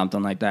it or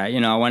something like that.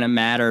 When it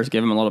matters,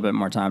 give them a little bit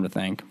more time to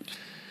think.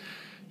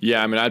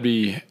 Yeah, I mean, I'd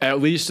be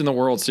at least in the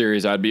World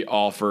Series. I'd be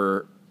all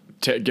for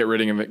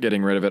getting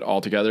rid of it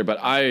altogether. But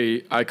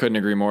I couldn't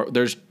agree more.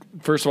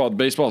 First of all,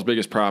 baseball's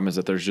biggest problem is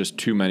that there's just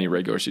too many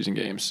regular season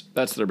games.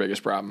 That's their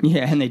biggest problem.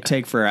 Yeah, and they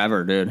take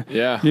forever, dude.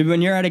 Yeah. Dude,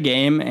 when you're at a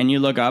game and you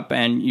look up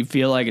and you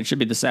feel like it should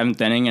be the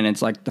seventh inning and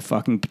it's like the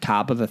fucking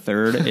top of the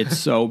third, it's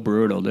so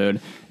brutal,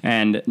 dude.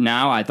 And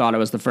now I thought it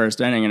was the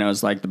first inning and it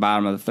was like the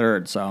bottom of the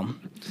third, so.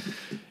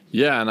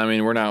 Yeah, and I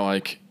mean, we're not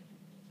like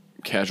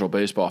casual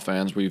baseball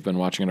fans. We've been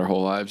watching it our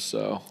whole lives,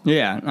 so.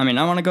 Yeah, I mean,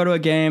 I want to go to a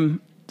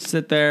game,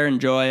 sit there,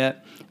 enjoy it.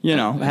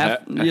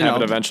 Have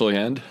it eventually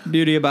end.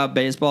 Beauty about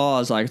baseball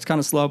is like it's kind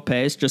of slow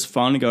paced, just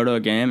fun to go to a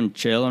game and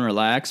chill and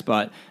relax.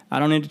 But I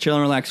don't need to chill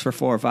and relax for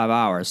 4 or 5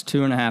 hours.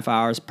 2.5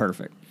 hours,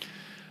 perfect.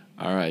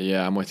 All right,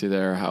 yeah, I'm with you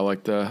there. I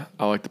like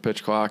the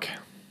pitch clock.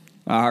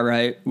 All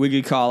right, we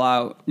could call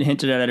out,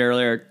 hinted at it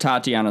earlier,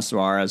 Tatiana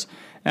Suarez.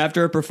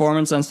 After her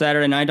performance on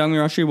Saturday night, don't get me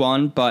wrong, she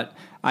won, but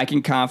I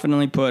can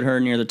confidently put her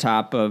near the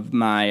top of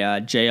my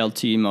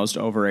JLT most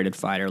overrated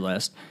fighter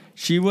list.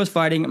 She was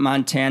fighting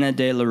Montana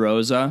De La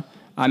Rosa.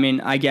 I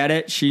mean, I get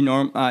it.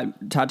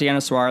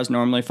 Tatiana Suarez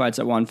normally fights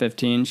at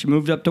 115. She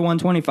moved up to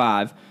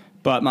 125,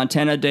 but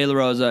Montana De La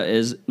Rosa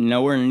is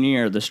nowhere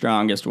near the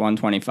strongest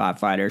 125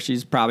 fighter.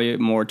 She's probably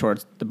more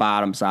towards the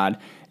bottom side,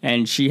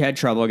 and she had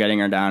trouble getting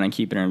her down and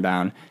keeping her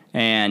down.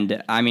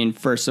 And, I mean,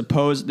 for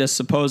this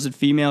supposed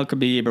female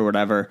Khabib or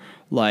whatever,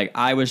 like,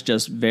 I was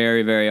just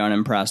very, very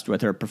unimpressed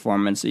with her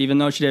performance. Even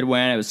though she did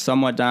win, it was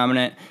somewhat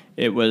dominant.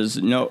 It was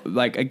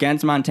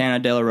against Montana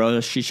De La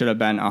Rosa, she should have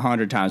been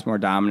 100 times more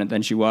dominant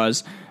than she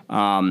was.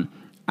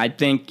 I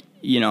think,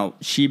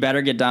 she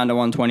better get down to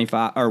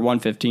 125 or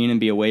 115 and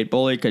be a weight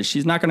bully because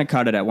she's not going to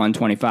cut it at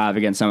 125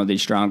 against some of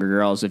these stronger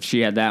girls if she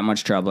had that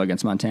much trouble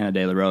against Montana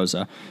De La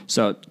Rosa.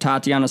 So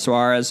Tatiana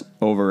Suarez,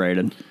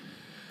 overrated.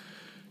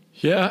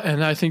 Yeah,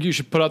 and I think you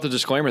should put out the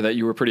disclaimer that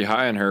you were pretty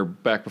high on her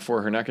back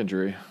before her neck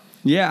injury.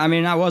 Yeah, I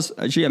mean,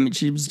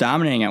 she was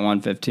dominating at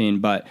 115,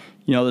 but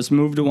this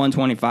move to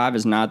 125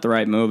 is not the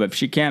right move. If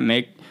she can't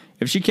make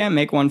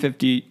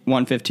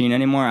 115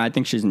 anymore, I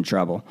think she's in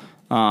trouble.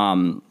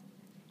 Erin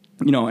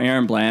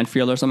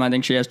Blanchfield or something, I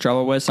think she has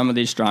trouble with. Some of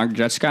these stronger,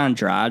 Jessica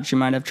Andrade, she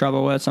might have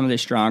trouble with. Some of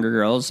these stronger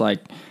girls, like,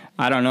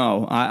 I don't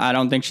know. I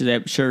don't think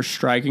her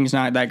striking's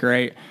not that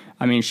great.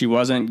 I mean, she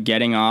wasn't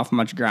getting off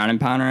much ground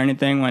and pound or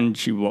anything when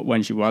she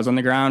was on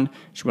the ground.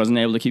 She wasn't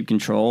able to keep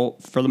control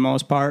for the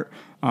most part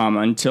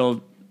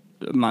until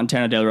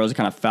Montana De La Rosa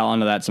kind of fell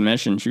into that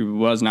submission. She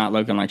was not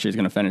looking like she was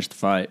going to finish the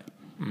fight.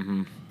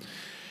 Mm-hmm.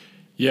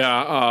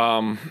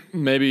 Yeah,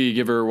 maybe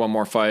give her one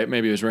more fight.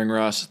 Maybe it was ring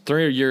rust.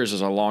 3 years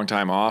is a long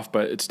time off,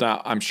 but it's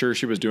not. I'm sure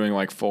she was doing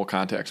like full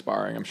contact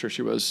sparring. I'm sure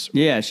she was.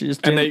 Yeah, she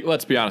just. And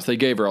let's be honest, they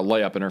gave her a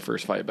layup in her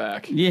first fight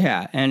back.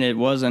 Yeah, and it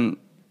wasn't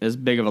as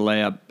big of a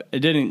layup. It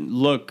didn't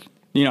look.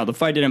 The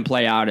fight didn't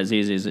play out as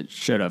easy as it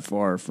should have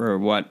for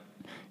what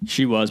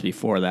she was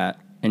before that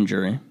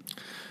injury.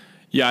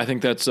 Yeah, I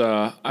think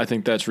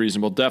that's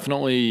reasonable.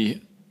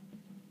 Definitely.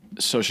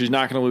 So she's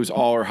not going to lose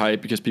all her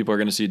hype because people are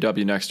going to see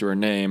W next to her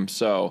name.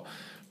 So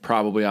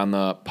probably on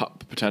the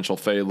potential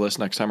fade list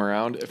next time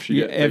around. If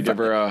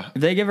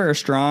they give her a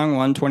strong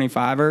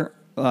 125er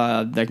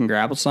that can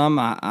grapple some,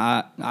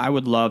 I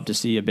would love to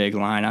see a big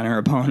line on her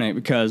opponent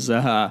because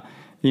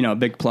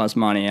big plus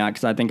money.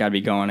 Because I think I'd be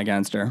going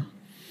against her.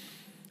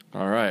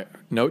 All right.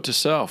 Note to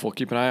self: we'll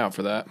keep an eye out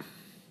for that.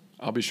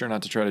 I'll be sure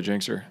not to try to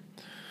jinx her.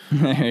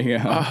 There you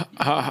go.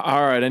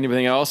 All right.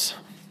 Anything else?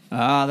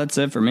 That's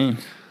it for me.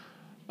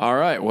 All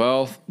right.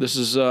 Well, this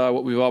is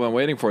what we've all been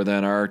waiting for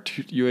then, our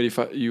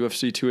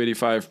UFC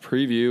 285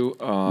 preview.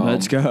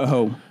 Let's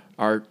go.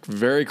 Our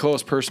very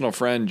close personal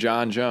friend,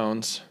 Jon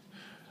Jones,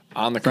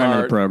 on the friend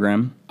card. Of the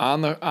program.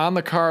 On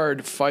the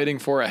card, fighting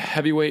for a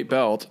heavyweight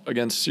belt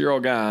against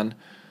Ciryl Gane.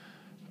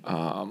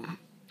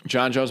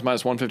 Jon Jones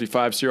minus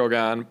 155, Ciryl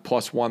Gane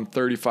plus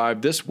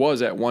 135. This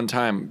was at one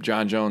time,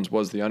 Jon Jones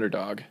was the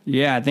underdog.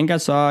 Yeah, I think I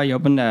saw he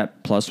opened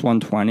at plus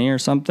 120 or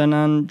something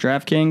on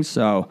DraftKings,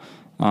 so...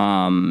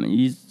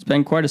 he's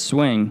been quite a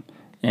swing,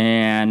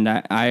 and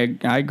I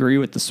agree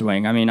with the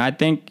swing. I mean, I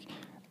think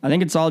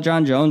it's all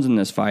Jon Jones in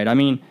this fight. I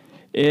mean,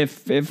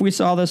 if we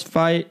saw this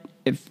fight,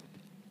 if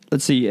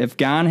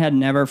Gane had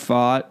never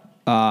fought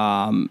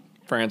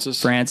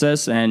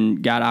Francis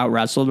and got out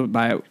wrestled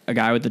by a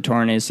guy with the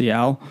torn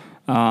ACL,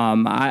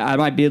 I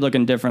might be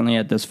looking differently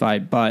at this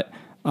fight. But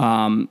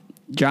Jon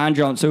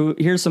Jones. So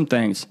here's some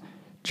things.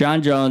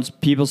 Jon Jones.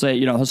 People say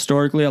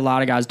historically a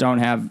lot of guys don't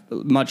have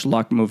much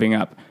luck moving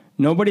up.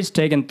 Nobody's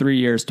taken 3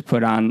 years to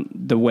put on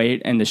the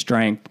weight and the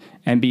strength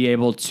and be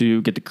able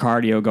to get the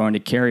cardio going to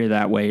carry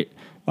that weight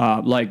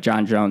like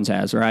John Jones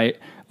has, right?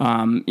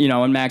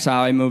 When Max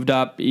Holloway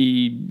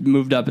he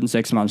moved up in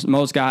 6 months.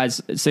 Most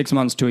guys, 6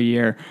 months to a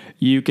year,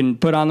 you can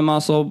put on the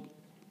muscle.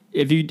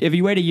 If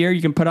you wait a year,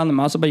 you can put on the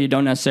muscle, but you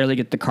don't necessarily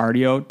get the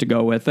cardio to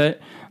go with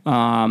it.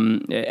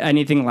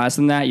 Anything less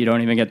than that, you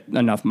don't even get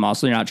enough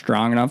muscle. You're not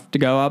strong enough to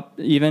go up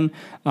even.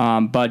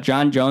 But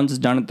John Jones has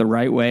done it the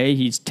right way.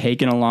 He's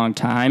taken a long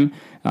time.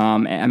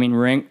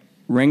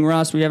 Ring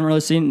rust, we haven't really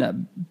seen a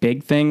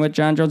big thing with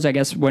John Jones. I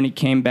guess when he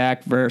came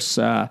back versus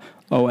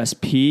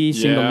OSP,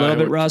 seemed a little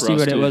bit rusty,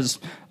 but it was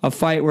a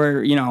fight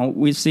where,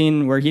 we've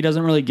seen where he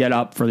doesn't really get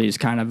up for these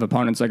kind of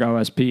opponents like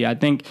OSP. I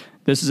think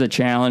this is a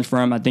challenge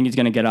for him. I think he's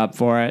going to get up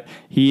for it.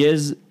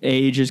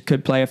 Age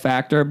could play a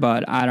factor,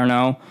 but I don't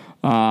know.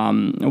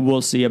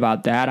 We'll see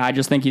about that. I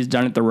just think he's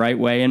done it the right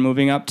way in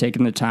moving up,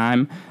 taking the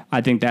time.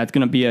 I think that's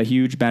going to be a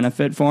huge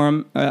benefit for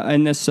him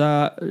in this,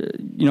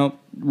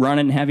 run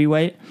in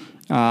heavyweight.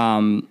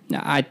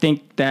 I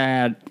think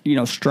that,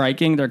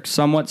 striking, they're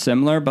somewhat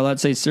similar, but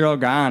let's say Cyril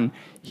Gane,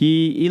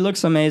 he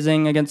looks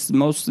amazing against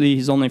mostly,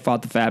 he's only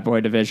fought the fat boy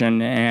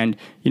division, and,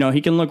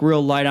 he can look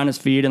real light on his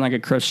feet and like a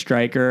crisp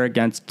striker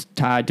against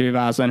Tai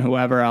Tuivasa and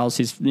whoever else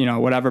he's,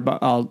 whatever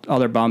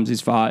other bums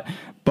he's fought.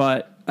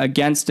 But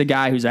against a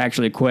guy who's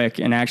actually quick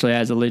and actually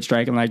has elite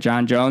striking like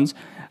John Jones,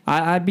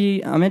 I'm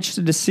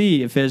interested to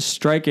see if his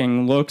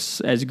striking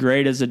looks as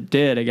great as it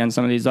did against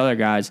some of these other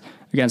guys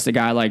against a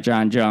guy like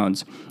John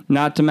Jones.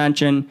 Not to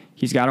mention,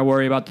 he's got to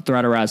worry about the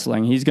threat of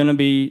wrestling. That's going to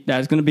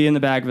be in the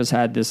back of his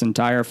head this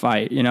entire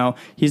fight.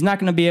 He's not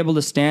going to be able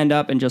to stand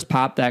up and just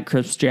pop that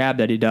crisp jab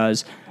that he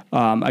does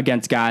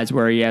against guys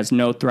where he has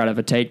no threat of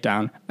a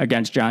takedown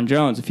against John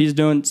Jones. If he's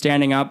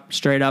standing up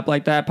straight up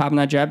like that, popping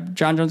that jab,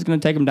 John Jones is going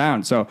to take him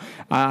down. So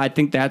I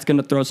think that's going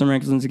to throw some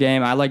wrinkles into the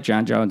game. I like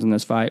John Jones in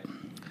this fight.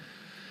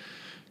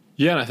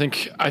 Yeah, and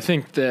I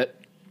think that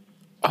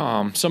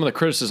some of the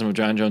criticism of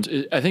John Jones,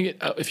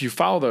 if you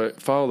follow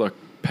the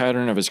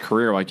pattern of his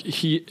career, like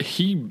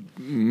he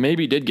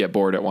maybe did get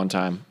bored at one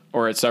time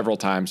or at several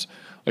times.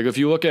 Like if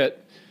you look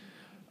at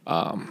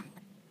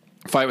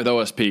fight with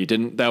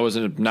OSP, that was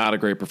not a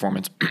great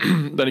performance.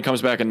 Then he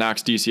comes back and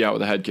knocks DC out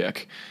with a head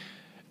kick.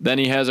 Then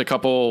he has a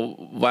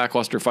couple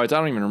lackluster fights. I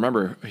don't even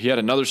remember. He had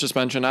another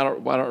suspension. I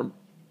don't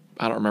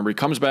remember. He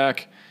comes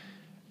back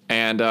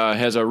and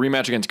has a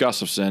rematch against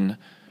Gustafsson,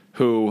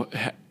 who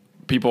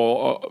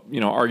people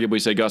arguably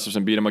say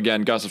Gustafsson beat him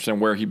again. Gustafsson,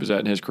 where he was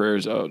at in his career,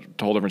 is a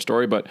whole different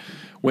story. But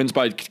wins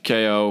by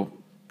KO,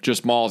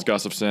 just mauls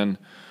Gustafsson.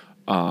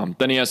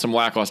 Then he has some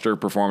lackluster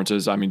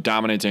performances.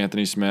 Dominates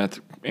Anthony Smith.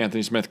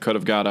 Anthony Smith could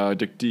have got a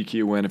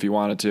DQ win if he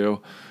wanted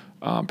to.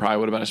 Probably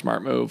would have been a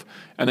smart move.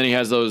 And then he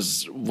has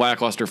those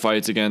lackluster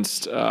fights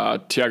against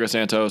Thiago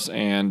Santos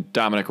and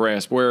Dominic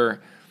Reyes,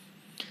 where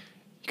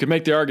you could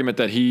make the argument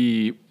that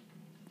he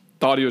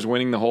thought he was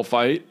winning the whole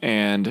fight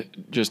and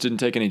just didn't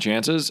take any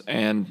chances.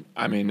 And,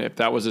 if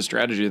that was his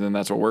strategy, then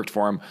that's what worked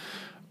for him.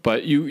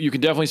 But you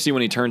can definitely see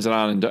when he turns it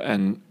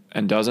on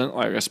and doesn't,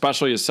 like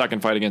especially his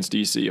second fight against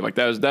DC. Like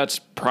that's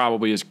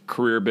probably his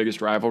career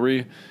biggest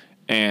rivalry,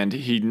 and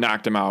he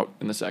knocked him out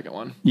in the second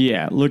one.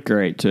 Yeah, looked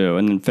great too,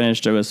 and then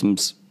finished it with some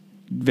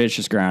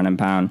vicious ground and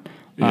pound.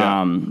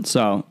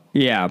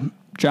 Yeah.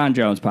 John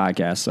Jones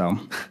podcast. So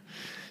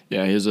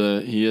yeah,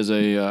 he is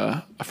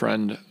a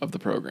friend of the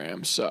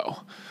program. So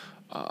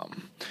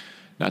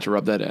not to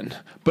rub that in,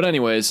 but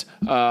anyways.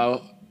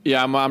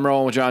 Yeah, I'm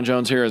rolling with John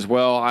Jones here as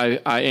well. I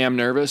am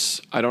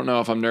nervous. I don't know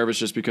if I'm nervous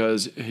just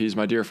because he's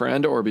my dear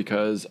friend or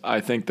because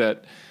I think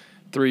that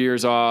 3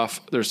 years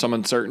off, there's some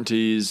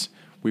uncertainties.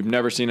 We've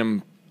never seen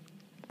him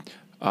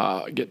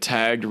get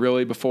tagged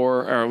really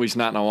before, or at least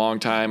not in a long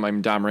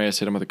time. Dom Reyes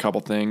hit him with a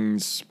couple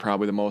things.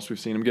 Probably the most we've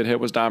seen him get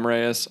hit was Dom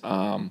Reyes.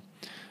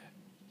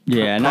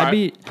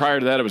 Prior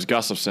to that, it was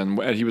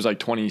Gustafsson. He was like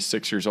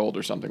 26 years old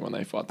or something when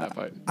they fought that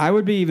fight. I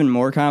would be even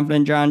more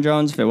confident in John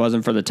Jones if it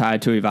wasn't for the Tai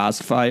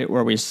Tuivasa fight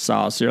where we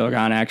saw Cyril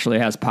Gane actually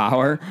has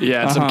power.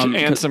 Yeah,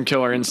 and some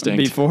killer instinct.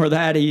 Before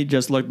that, he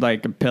just looked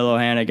like a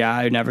pillow-handed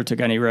guy who never took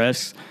any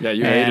risks. Yeah,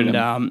 you hated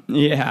him.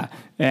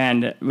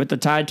 And with the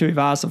Tai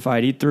Tuivasa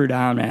fight, he threw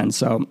down, man.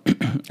 So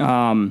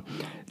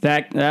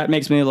that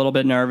makes me a little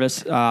bit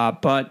nervous.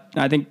 But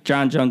I think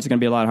John Jones is going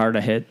to be a lot harder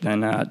to hit than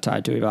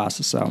Tai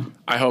Tuivasa. So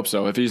I hope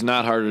so. If he's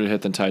not harder to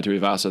hit than Tai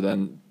Tuivasa,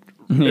 then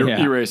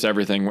erase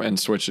everything and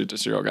switch it to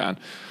Cyril Gane.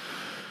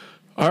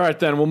 All right,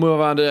 then we'll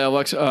move on to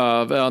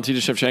Valentina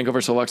Shevchenko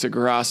versus Alexa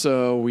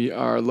Grasso. We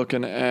are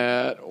looking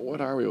at, what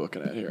are we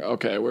looking at here?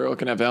 Okay, we're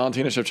looking at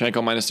Valentina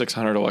Shevchenko minus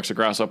 600, Alexa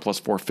Grasso plus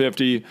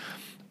 450.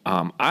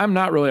 I'm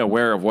not really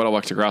aware of what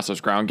Alexa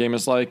Grasso's ground game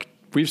is like.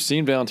 We've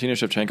seen Valentina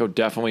Shevchenko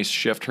definitely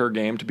shift her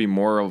game to be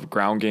more of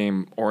ground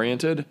game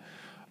oriented,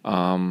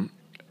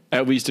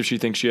 at least if she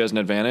thinks she has an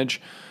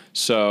advantage.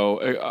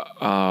 So,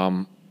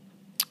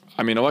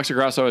 Alexa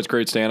Grasso has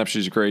great stand-up.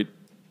 She's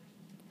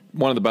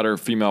one of the better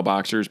female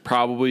boxers.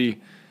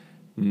 Probably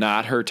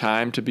not her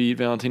time to beat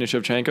Valentina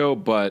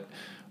Shevchenko, but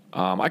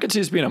I could see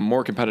this being a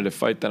more competitive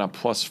fight than a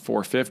plus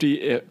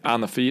 450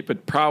 on the feet,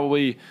 but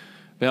probably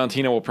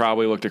Valentina will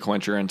probably look to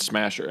clinch her and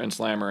smash her and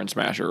slam her and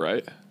smash her,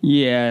 right?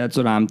 Yeah, that's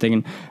what I'm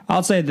thinking.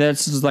 I'll say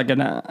this is like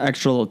an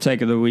extra little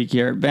take of the week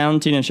here.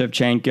 Valentina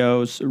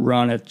Shevchenko's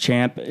run at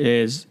champ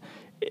is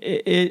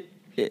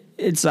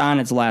it's on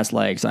its last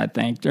legs. I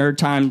think her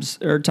time's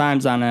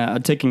on a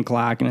ticking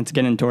clock, and it's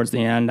getting towards the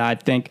end. I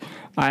think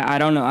I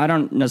don't know. I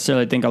don't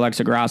necessarily think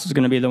Alexa Grasso is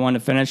going to be the one to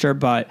finish her,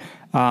 but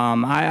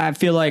I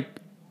feel like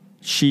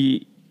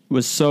she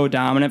was so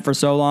dominant for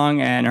so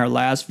long, and her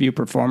last few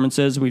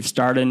performances, we've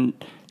started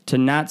to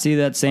not see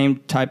that same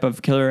type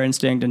of killer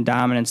instinct and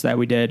dominance that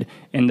we did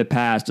in the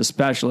past,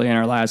 especially in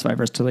her last fight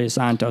versus Talia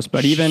Santos.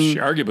 But even she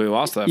arguably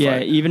lost that fight.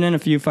 Yeah, even in a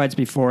few fights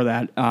before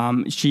that,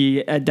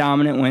 she had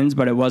dominant wins,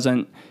 but it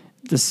wasn't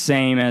the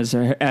same as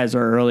her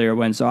earlier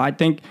wins. So I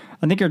think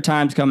her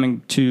time's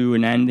coming to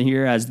an end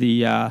here as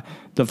the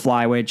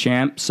flyweight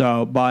champ.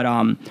 So, but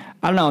I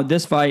don't know,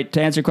 this fight,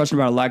 to answer your question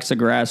about Alexa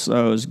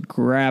Grasso's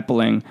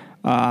grappling,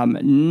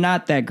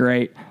 not that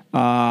great.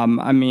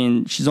 I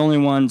mean, she's only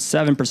won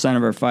 7%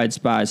 of her fights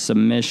by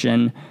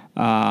submission.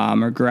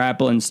 Her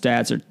grappling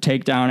stats, her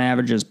takedown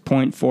average is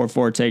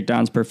 0.44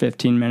 takedowns per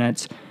 15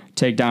 minutes.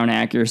 Takedown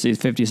accuracy is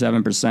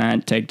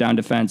 57%. Takedown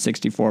defense,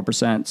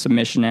 64%.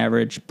 Submission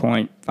average,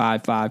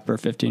 0.55 per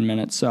 15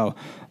 minutes. So,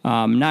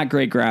 not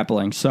great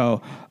grappling.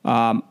 So,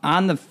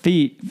 on the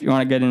feet, if you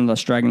want to get into the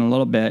striking a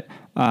little bit,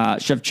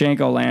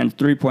 Shevchenko lands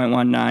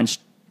 3.19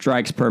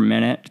 strikes per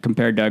minute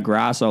compared to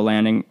Grasso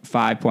landing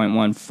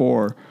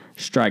 5.14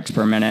 strikes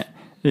per minute.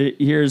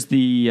 Here's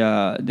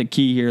the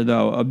key here,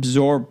 though.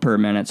 Absorbed per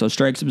minute. So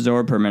strikes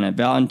absorbed per minute.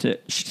 Valentina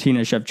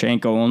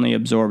Shevchenko only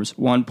absorbs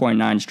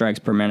 1.9 strikes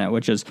per minute,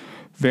 which is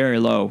very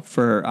low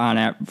for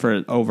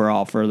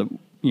overall for the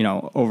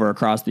over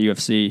across the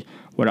UFC.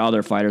 What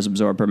other fighters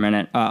absorb per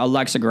minute.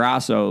 Alexa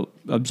Grasso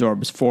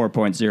absorbs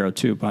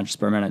 4.02 punches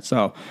per minute.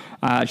 So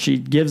she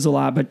gives a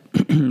lot,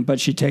 but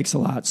she takes a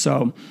lot.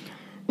 So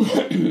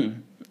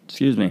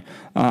excuse me.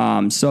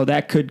 So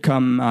that could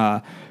come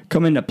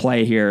into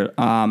play here.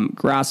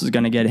 Grasso is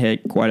going to get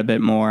hit quite a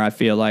bit more, I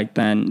feel like,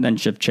 than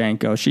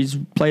Shevchenko.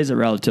 She plays it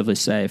relatively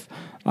safe.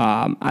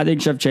 I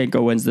think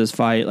Shevchenko wins this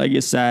fight. Like you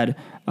said,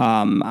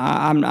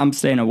 I'm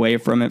staying away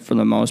from it for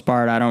the most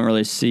part. I don't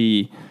really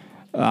see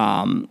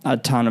a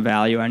ton of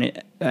value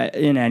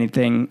in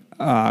anything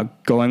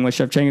going with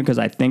Shevchenko because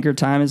I think her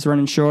time is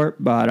running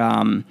short, but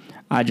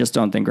I just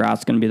don't think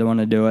Grasso's going to be the one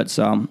to do it.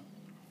 So.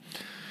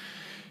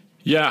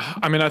 Yeah,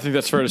 I mean, I think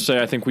that's fair to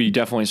say. I think we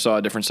definitely saw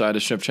a different side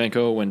of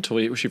Shevchenko when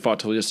she fought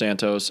Talia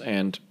Santos,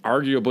 and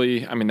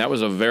arguably, I mean, that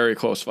was a very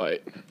close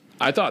fight.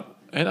 I thought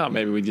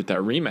maybe we'd get that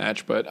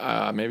rematch,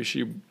 but maybe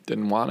she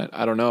didn't want it.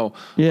 I don't know.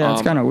 Yeah,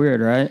 it's kind of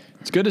weird, right?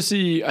 It's good to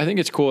see. I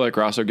think it's cool that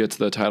Grasso gets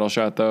the title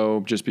shot,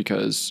 though, just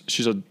because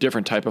she's a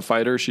different type of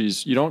fighter.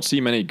 You don't see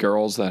many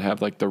girls that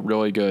have like the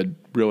really good,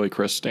 really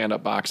crisp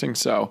stand-up boxing.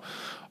 So,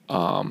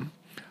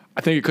 I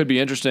think it could be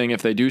interesting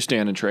if they do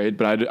stand and trade,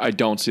 but I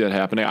don't see that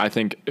happening. I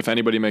think if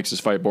anybody makes this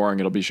fight boring,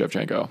 it'll be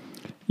Shevchenko.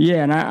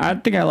 Yeah, and I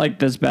think I like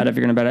this bet if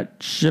you're going to bet it.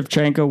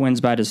 Shevchenko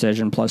wins by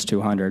decision plus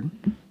 200.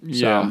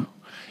 Yeah.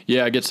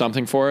 Yeah, get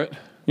something for it.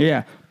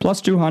 Yeah, plus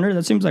 200.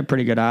 That seems like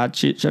pretty good odds.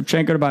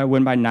 Shevchenko to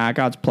win by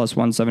knockouts plus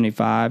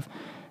 175.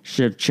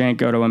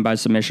 Shevchenko to win by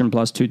submission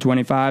plus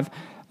 225.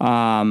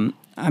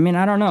 I mean,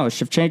 I don't know.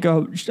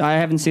 Shevchenko, I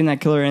haven't seen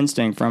that killer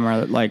instinct from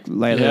her like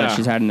lately that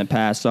she's had in the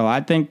past. So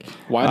I think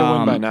why to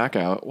win by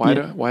knockout? Why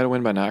to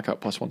win by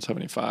knockout plus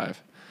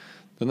 175?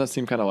 Doesn't that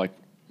seem kind of like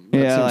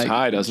seems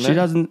high, doesn't it? She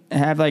doesn't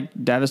have like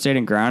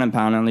devastating ground and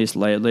pound at least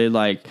lately.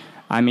 Like,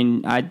 I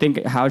mean, I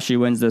think how she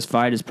wins this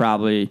fight is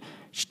probably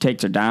she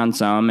takes her down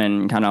some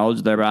and kind of holds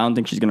her there, but I don't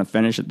think she's going to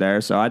finish it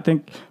there. So I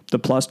think the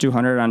plus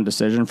 200 on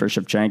decision for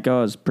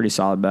Shevchenko is a pretty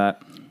solid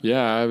bet.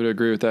 Yeah, I would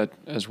agree with that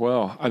as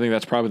well. I think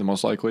that's probably the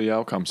most likely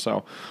outcome.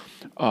 So,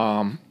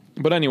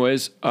 but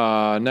anyways,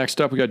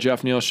 next up we got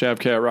Jeff Neal,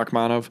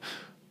 Shavkat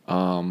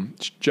Rakhmonov.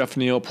 Jeff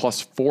Neal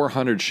plus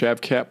 400,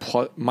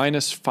 Shavkat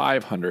minus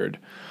 500.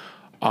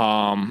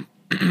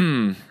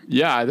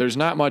 Yeah, there's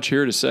not much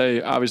here to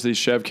say. Obviously,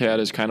 Shavkat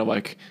is kind of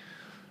like,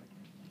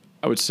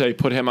 I would say,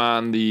 put him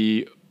on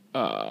the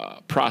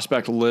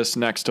prospect list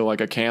next to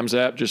like a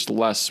Khamzat, just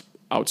less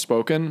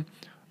outspoken.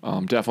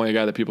 Definitely a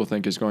guy that people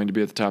think is going to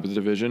be at the top of the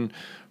division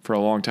for a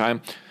long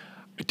time.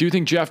 I do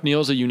think Jeff Neal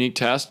is a unique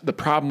test. The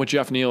problem with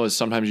Jeff Neal is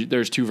sometimes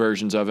there's two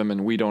versions of him,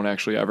 and we don't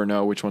actually ever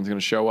know which one's going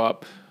to show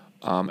up.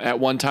 At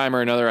one time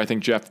or another, I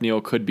think Jeff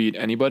Neal could beat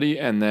anybody,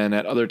 and then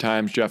at other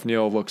times, Jeff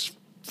Neal looks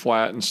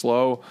flat and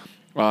slow.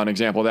 An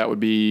example of that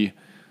would be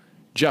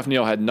Jeff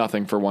Neal had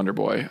nothing for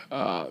Wonderboy.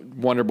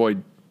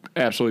 Wonderboy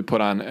absolutely put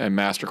on a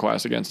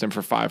masterclass against him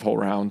for 5 whole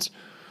rounds.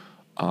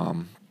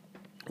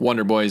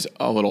 Wonderboy's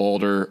a little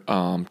older,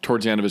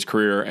 towards the end of his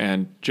career,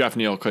 and Jeff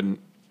Neal couldn't.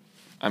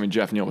 I mean,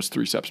 Jeff Neal was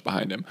 3 steps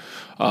behind him.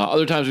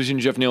 Other times we've seen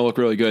Jeff Neal look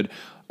really good.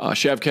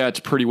 Shavkat's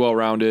pretty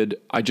well-rounded.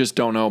 I just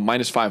don't know.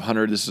 Minus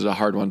 500, this is a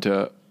hard one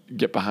to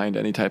get behind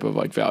any type of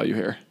like value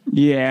here.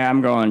 Yeah,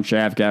 I'm going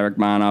Shavkat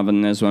Rakhmonov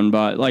in this one,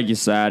 but like you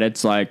said,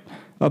 it's like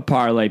a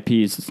parlay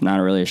piece. It's not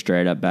really a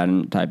straight-up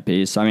betting type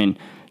piece. I mean,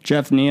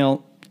 Jeff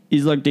Neal,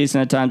 he's looked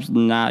decent at times,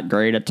 not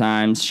great at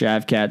times.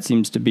 Shavkat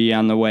seems to be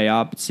on the way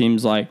up. It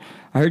seems like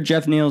I heard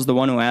Jeff Neal's the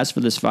one who asked for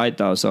this fight,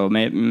 though, so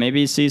maybe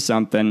he sees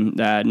something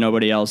that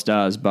nobody else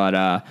does. But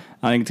I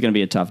think it's going to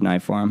be a tough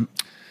night for him.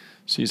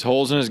 Sees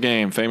holes in his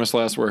game. Famous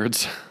last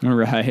words.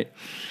 Right.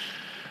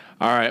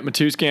 All right,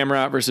 Mateusz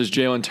Gamrot versus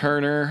Jalen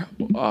Turner.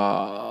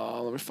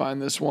 Let me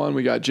find this one.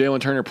 We got Jalen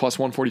Turner plus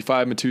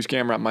 145, Mateusz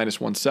Gamrot minus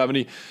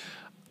 170.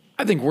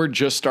 I think we're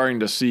just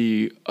starting to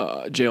see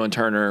Jalen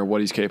Turner,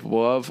 what he's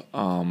capable of.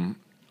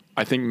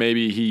 I think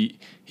maybe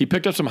he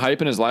picked up some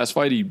hype in his last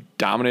fight. He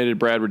dominated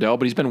Brad Riddell,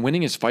 but he's been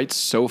winning his fights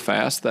so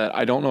fast that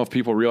I don't know if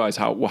people realize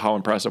how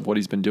impressive what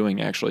he's been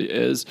doing actually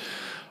is.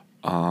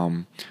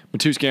 Mateusz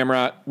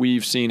Gamrot,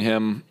 we've seen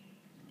him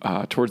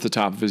towards the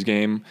top of his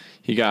game.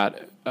 He got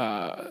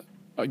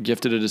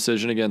gifted a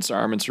decision against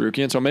Arman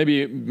Tsarukyan. So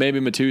maybe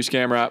Mateusz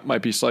Gamrot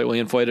might be slightly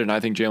inflated, and I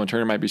think Jalen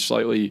Turner might be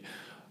slightly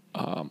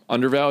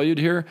undervalued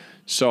here.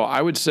 So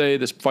I would say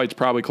this fight's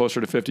probably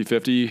closer to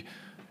 50-50.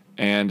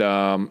 And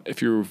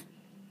if you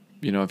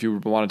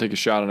want to take a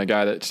shot on a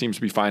guy that seems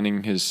to be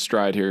finding his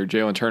stride here,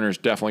 Jalen Turner's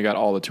definitely got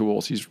all the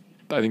tools. He's,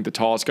 I think, the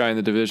tallest guy in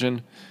the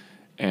division,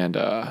 and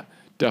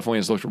definitely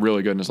has looked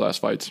really good in his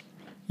last fights.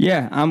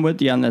 Yeah, I'm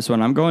with you on this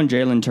one. I'm going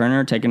Jalen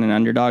Turner, taking an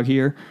underdog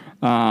here.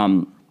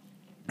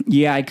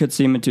 Yeah, I could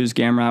see Mateusz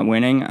Gamrot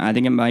winning. I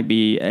think it might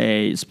be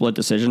a split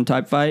decision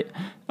type fight.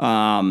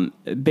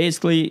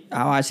 Basically,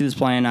 how I see this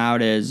playing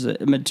out is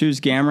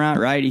Mateusz Gamrot,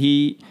 right?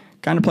 He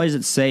kind of plays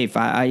it safe.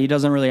 He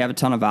doesn't really have a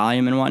ton of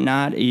volume and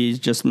whatnot. He's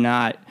just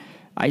not.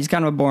 He's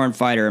kind of a boring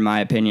fighter, in my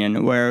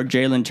opinion. Where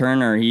Jalen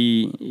Turner,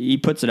 he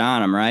puts it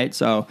on him, right?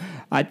 So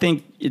I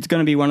think it's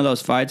going to be one of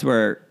those fights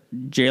where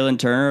Jalen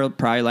Turner will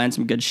probably land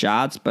some good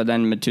shots, but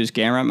then Mateusz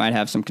Gamrot might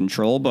have some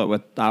control, but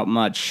without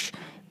much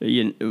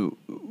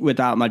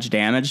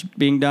damage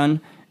being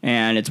done.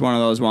 And it's one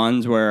of those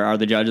ones where are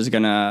the judges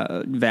going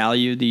to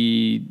value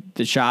the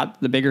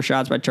bigger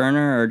shots by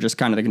Turner, or just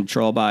kind of the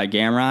control by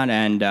Gamrot?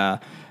 And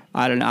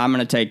I'm going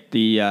to take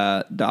the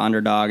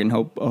underdog and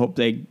hope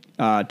they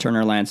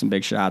Turner lands some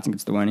big shots and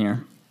gets the win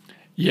here.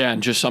 Yeah,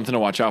 and just something to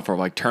watch out for.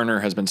 Like, Turner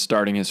has been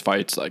starting his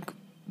fights like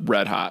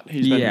red hot.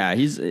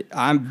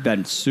 I've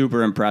been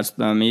super impressed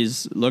with him.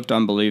 He's looked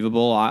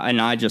unbelievable,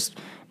 and I just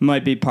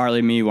might be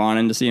partly me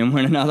wanting to see him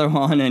win another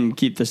one and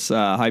keep this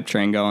hype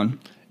train going.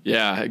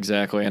 Yeah,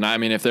 exactly. And I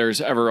mean, if there's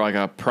ever like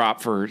a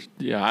prop for,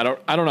 I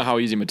don't know how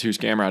easy Mateusz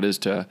Gamrot is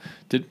to.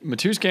 Did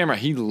Mateusz Gamrot,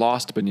 he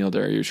lost Beneil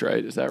Dariush,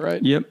 right? Is that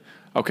right? Yep.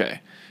 Okay.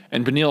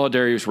 And Beneil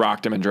Dariush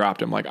rocked him and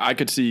dropped him. Like, I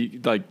could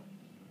see, like,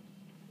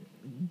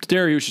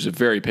 Dariush is a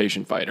very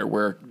patient fighter,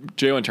 where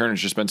Jalen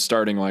Turner's just been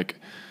starting like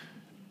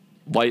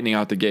lightning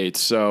out the gates.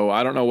 So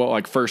I don't know what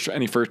like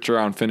any first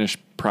round finish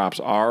props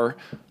are.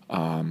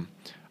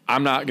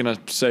 I'm not gonna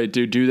say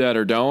do that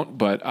or don't,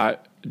 but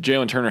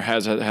Jalen Turner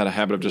has had a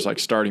habit of just like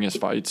starting his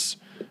fights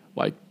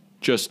like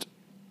just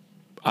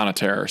on a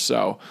tear.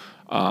 So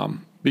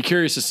be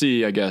curious to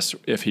see, I guess,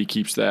 if he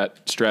keeps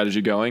that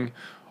strategy going.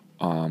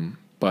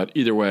 But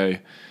either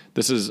way,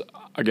 this is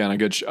again a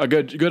good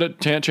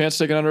chance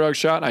to take an underdog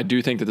shot. And I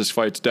do think that this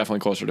fight's definitely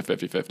closer to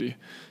 50-50.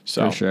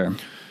 So for sure.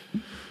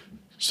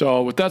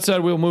 So with that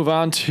said, we'll move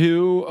on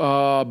to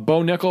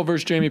Bo Nickel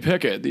versus Jamie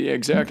Pickett, the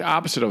exact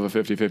opposite of a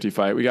 50-50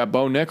 fight. We got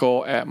Bo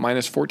Nickel at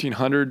minus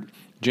 1,400,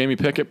 Jamie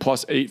Pickett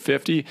plus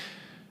 850.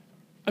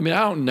 I mean, I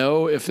don't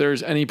know if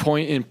there's any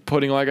point in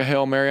putting like a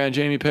Hail Mary on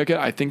Jamie Pickett.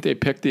 I think they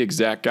picked the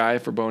exact guy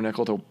for Bo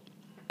Nickel to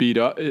beat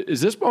up.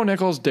 Is this Bo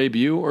Nickel's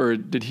debut, or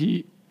did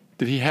he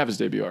have his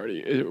debut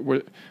already?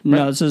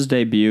 No, this is his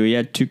debut. He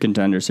had 2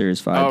 Contender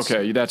Series fights.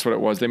 Okay, that's what it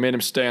was. They made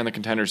him stay on the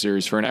Contender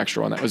Series for an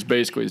extra one. That was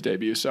basically his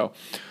debut. So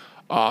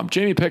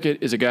Jamie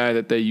Pickett is a guy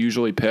that they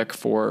usually pick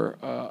for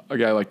a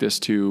guy like this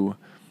to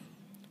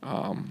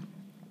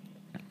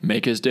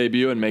make his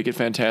debut and make it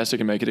fantastic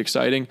and make it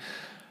exciting.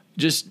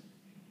 Just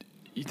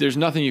there's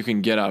nothing you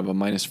can get out of a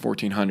minus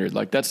 1,400.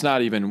 Like, that's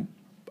not even,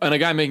 and a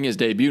guy making his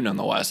debut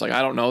nonetheless. Like,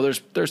 I don't know.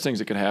 There's things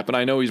that could happen.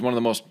 I know he's one of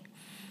the most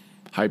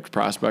hyped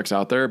prospects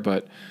out there,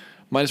 but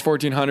minus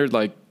 1,400,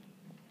 like,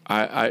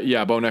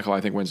 Bo Nickel,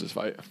 I think, wins this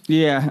fight.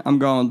 Yeah, I'm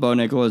going with Bo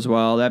Nickel as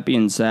well. That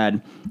being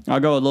said, I'll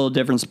go with a little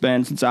different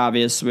spin. It's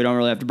obvious. We don't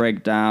really have to break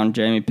it down.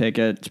 Jamie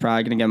Pickett's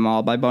probably going to get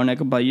mauled by Bo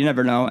Nickel, but you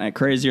never know. And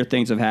crazier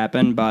things have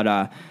happened, but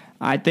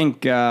I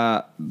think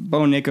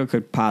Bo Nickel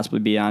could possibly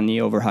be on the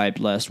overhyped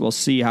list. We'll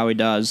see how he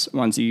does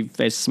once he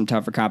faces some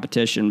tougher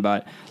competition,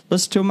 but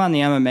listen to him on the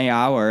MMA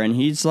Hour, and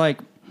he's like,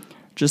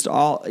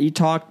 he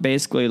talked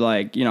basically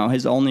like,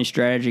 his only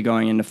strategy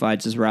going into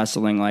fights is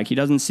wrestling. Like, he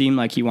doesn't seem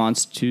like he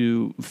wants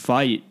to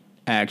fight,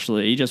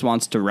 actually. He just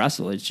wants to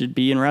wrestle. It should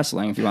be in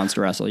wrestling if he wants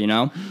to wrestle,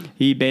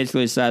 He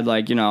basically said,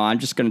 like, I'm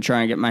just going to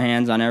try and get my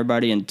hands on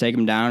everybody and take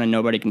them down and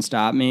nobody can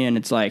stop me. And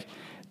it's like,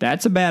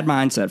 that's a bad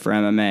mindset for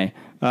MMA.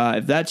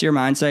 If that's your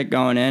mindset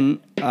going in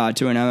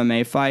to an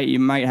MMA fight, you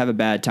might have a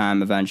bad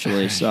time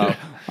eventually. So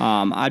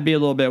I'd be a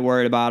little bit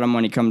worried about him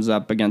when he comes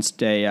up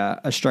against a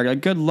striker.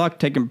 Good luck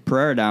taking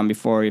Pereira down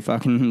before he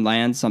fucking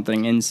lands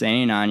something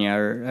insane on you,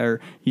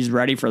 or he's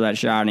ready for that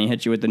shot and he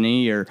hits you with the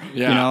knee, or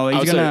Yeah, you know,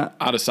 he's gonna.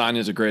 Adesanya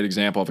is a great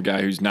example of a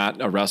guy who's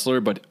not a wrestler,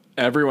 but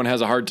everyone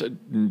has a hard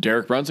time.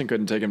 Derek Brunson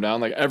couldn't take him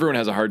down. Like, everyone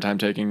has a hard time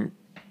taking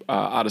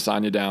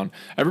Adesanya down.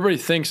 Everybody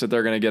thinks that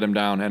they're going to get him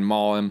down and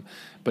maul him,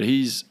 but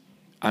he's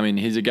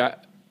a guy.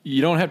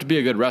 You don't have to be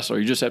a good wrestler.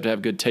 You just have to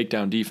have good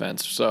takedown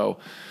defense. So,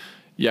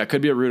 yeah, it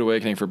could be a rude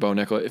awakening for Bo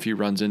Nickal if he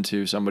runs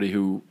into somebody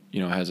who,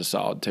 you know, has a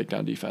solid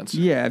takedown defense.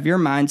 Yeah, if your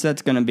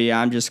mindset's going to be,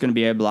 I'm just going to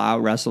be able to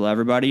out-wrestle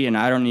everybody, and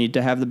I don't need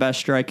to have the best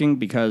striking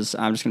because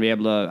I'm just going to be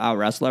able to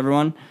out-wrestle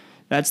everyone,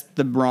 that's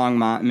the wrong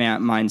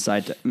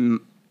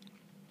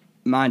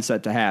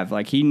mindset to have.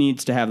 Like, he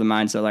needs to have the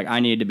mindset, like,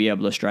 I need to be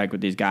able to strike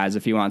with these guys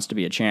if he wants to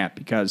be a champ,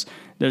 because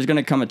there's going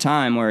to come a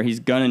time where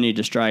he's going to need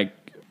to strike,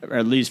 or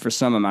at least for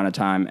some amount of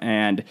time,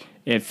 and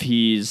if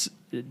he's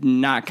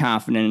not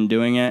confident in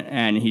doing it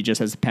and he just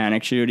has a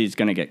panic shoot, he's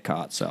going to get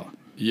caught. So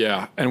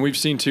yeah, and we've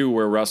seen too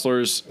where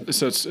wrestlers.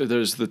 So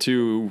there's the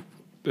two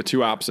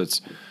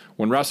opposites.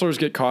 When wrestlers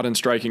get caught in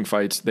striking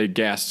fights, they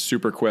gas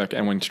super quick,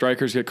 and when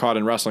strikers get caught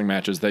in wrestling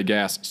matches, they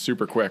gas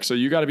super quick. So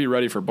you got to be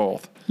ready for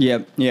both.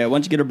 Yeah.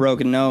 Once you get a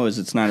broken nose,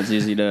 it's not as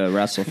easy to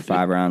wrestle for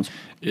 5 rounds.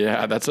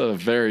 Yeah, that's a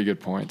very good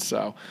point.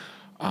 So.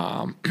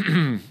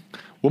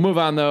 We'll move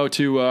on, though,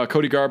 to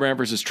Cody Garbrandt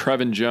versus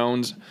Trevin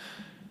Jones.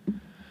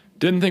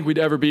 Didn't think we'd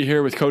ever be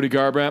here with Cody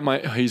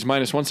Garbrandt. He's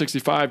minus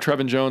 165,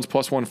 Trevin Jones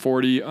plus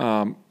 140.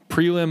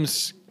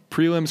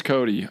 Prelims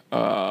Cody.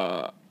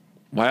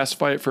 Last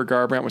fight for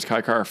Garbrandt was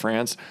Kai Kara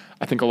France.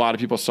 I think a lot of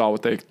people saw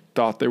what they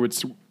thought they would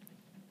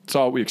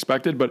saw what we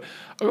expected, but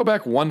I'll go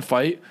back one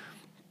fight.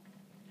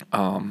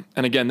 And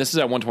again, this is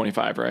at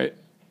 125, right?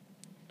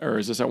 Or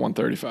is this at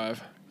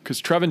 135?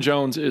 Because Trevin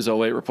Jones is a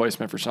late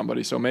replacement for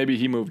somebody, so maybe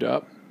he moved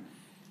up.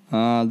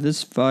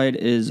 This fight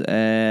is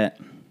at...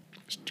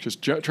 Because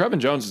Trevin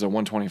Jones is a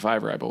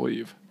 125er, I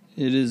believe.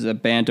 It is a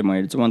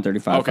bantamweight. It's a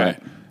 135 Okay,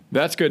 fight.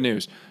 That's good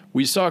news.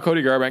 We saw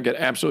Cody Garbrandt get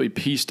absolutely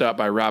pieced up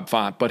by Rob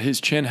Font, but his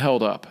chin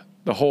held up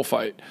the whole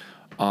fight.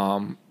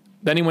 Then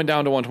he went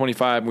down to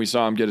 125, and we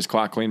saw him get his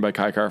clock cleaned by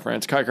Kai Kara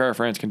France. Kai Kara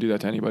France can do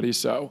that to anybody,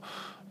 so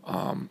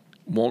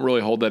won't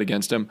really hold that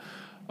against him.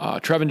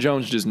 Trevin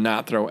Jones does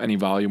not throw any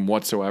volume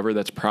whatsoever.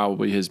 That's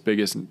probably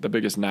the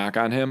biggest knock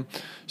on him.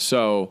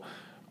 So...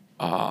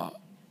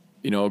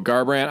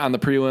 Garbrandt on the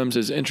prelims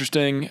is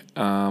interesting,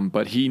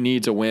 but he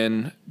needs a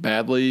win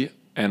badly,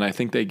 and I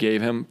think they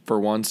gave him, for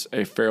once,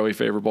 a fairly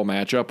favorable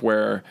matchup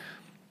where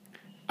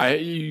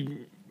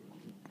I'm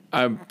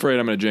afraid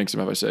I'm going to jinx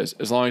him if I say this.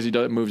 As long as he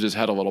moves his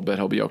head a little bit,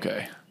 he'll be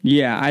okay.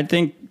 Yeah, I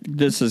think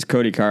this is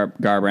Cody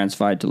Garbrandt's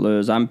fight to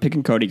lose. I'm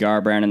picking Cody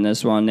Garbrandt in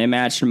this one. They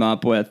matched him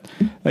up with,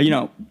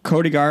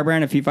 Cody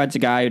Garbrandt, if he fights a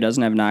guy who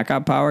doesn't have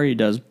knockout power, he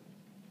does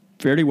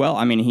fairly well.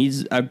 I mean,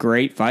 he's a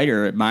great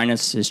fighter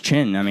minus his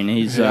chin. I mean,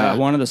 he's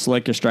one of the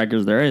slickest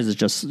strikers there is. It's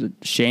just a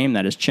shame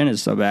that his chin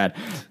is so bad.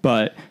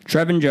 But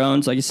Trevin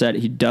Jones, like you said,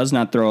 he does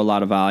not throw a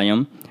lot of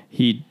volume.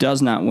 He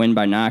does not win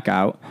by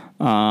knockout.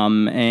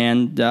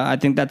 And I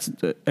think that's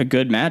a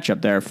good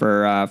matchup there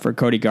for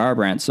Cody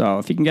Garbrandt. So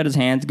if he can get his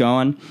hands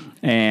going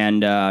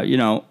and,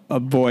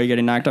 avoid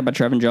getting knocked out by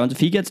Trevin Jones. If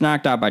he gets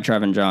knocked out by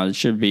Trevin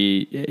Jones,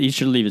 he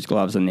should leave his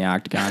gloves in the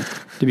octagon,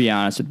 to be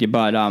honest with you.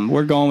 But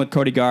we're going with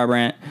Cody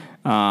Garbrandt.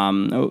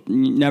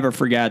 Never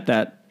forget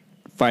that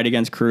fight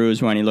against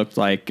Cruz when he looked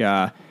like,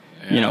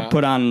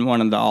 put on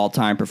one of the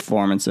all-time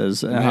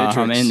performances in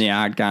the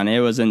octagon. It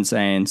was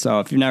insane. So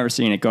if you've never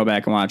seen it, go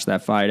back and watch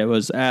that fight. It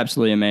was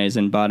absolutely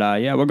amazing. But,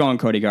 we're going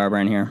Cody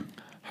Garbrandt here.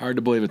 Hard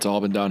to believe it's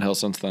all been downhill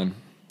since then.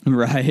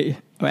 Right.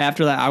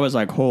 After that, I was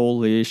like,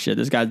 holy shit,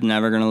 this guy's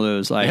never going to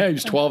lose. Like, he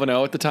was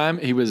 12-0 at the time.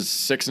 He was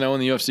 6-0 in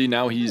the UFC.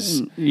 Now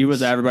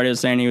everybody was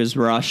saying he was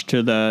rushed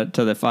to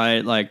the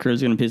fight. Like, Cruz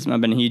was going to piece him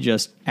up, and he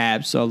just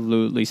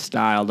absolutely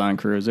styled on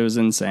Cruz. It was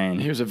insane.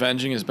 He was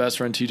avenging his best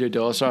friend TJ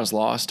Dillasaw's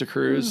loss to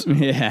Cruz.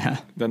 Yeah.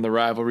 Then the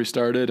rivalry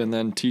started, and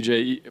then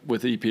TJ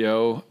with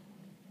EPO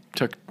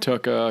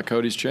took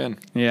Cody's chin.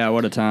 Yeah,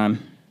 what a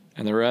time.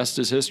 And the rest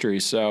is history.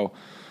 So,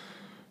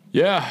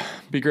 yeah,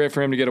 be great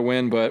for him to get a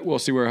win, but we'll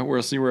see where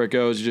it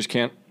goes. You just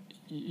can't.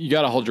 You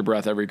got to hold your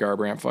breath every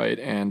Garbrandt fight,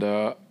 and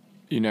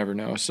you never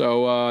know.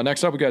 So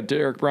next up, we got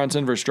Derek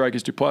Brunson versus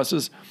Dricus Du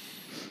Plessis.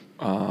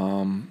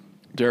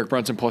 Derek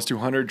Brunson plus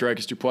 200,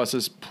 Dricus Du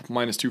Plessis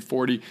minus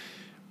 240.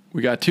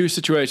 We got two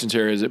situations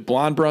here. Is it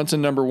Blonde Brunson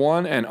number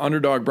 1 and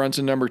Underdog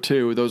Brunson number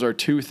 2? Those are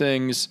two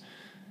things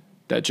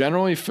that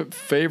generally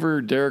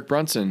favor Derek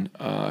Brunson.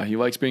 He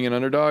likes being an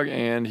underdog,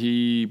 and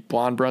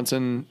Blonde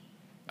Brunson,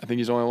 I think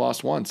he's only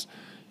lost once.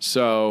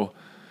 So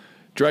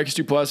Dricus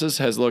Du Plessis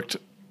has looked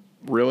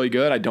really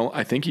good.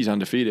 I think he's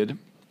undefeated.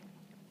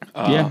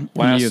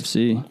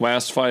 UFC.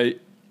 Last fight,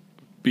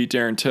 beat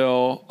Darren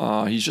Till.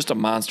 He's just a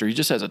monster. He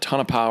just has a ton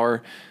of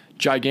power,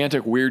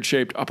 gigantic,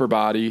 weird-shaped upper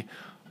body.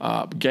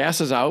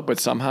 Gasses out, but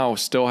somehow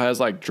still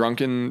has like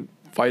drunken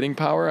fighting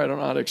power. I don't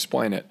know how to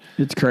explain it.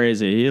 It's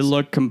crazy. He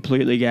looked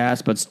completely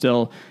gassed, but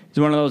still, he's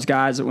one of those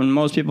guys that when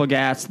most people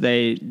gas,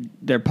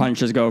 their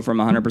punches go from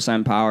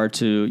 100% power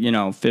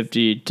to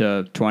 50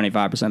 to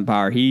 25%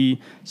 power.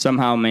 He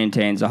somehow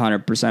maintains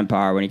 100%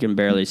 power when he can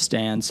barely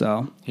stand.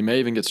 So he may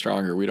even get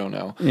stronger. We don't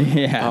know.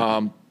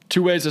 Yeah.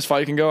 Two ways this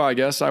fight can go, I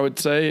guess I would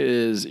say,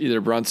 is either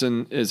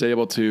Brunson is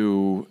able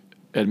to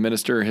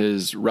administer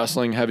his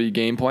wrestling heavy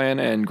game plan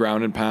and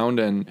ground and pound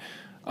and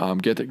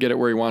get it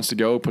where he wants to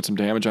go, put some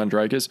damage on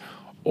Dricus,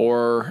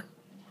 or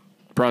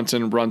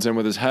Brunson runs in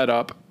with his head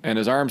up and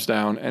his arms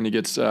down and he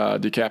gets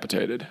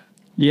decapitated.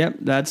 Yep,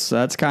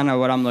 that's kind of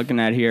what I'm looking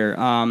at here.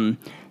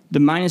 The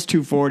minus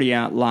 240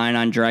 line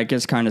on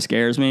Dricus kind of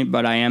scares me,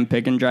 but I am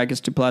picking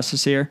Dricus du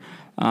Plessis here.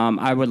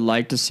 I would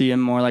like to see him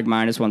more like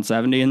minus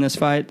 170 in this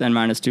fight than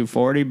minus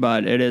 240,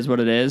 but it is what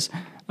it is.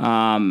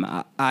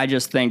 I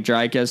just think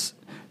Dricus,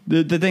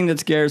 the thing that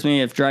scares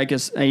me, if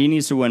Dricus, he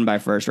needs to win by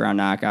first round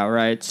knockout,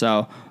 right?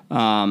 So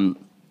the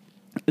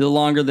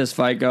longer this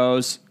fight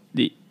goes,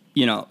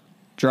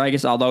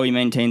 Dricus, although he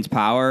maintains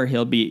power,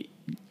 he'll be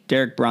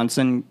Derek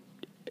Brunson.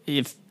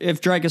 If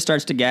Dricus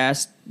starts to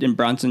gas and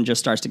Brunson just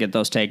starts to get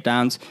those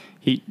takedowns,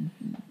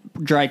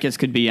 Dricus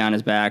could be on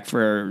his back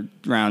for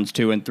rounds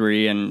 2 and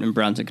 3, and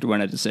Brunson could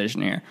win a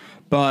decision here.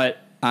 But,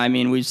 I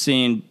mean, we've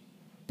seen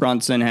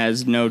Brunson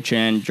has no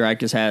chin,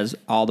 Dricus has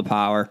all the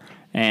power,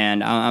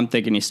 and I'm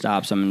thinking he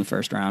stops him in the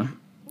first round.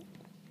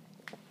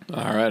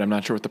 All right, I'm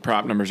not sure what the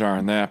prop numbers are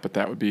on that, but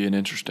that would be an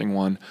interesting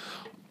one.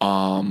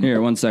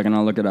 Here, 1 second,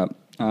 I'll look it up.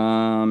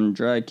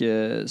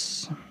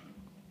 Dricus.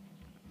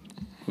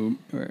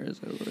 Where is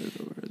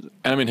it?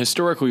 And I mean,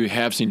 historically, we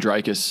have seen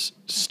Dricus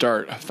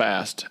start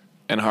fast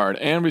and hard,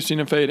 and we've seen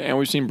him fade, and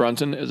we've seen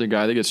Brunson as a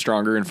guy that gets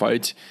stronger in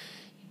fights.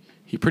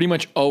 He pretty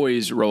much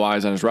always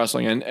relies on his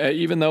wrestling, and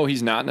even though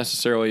he's not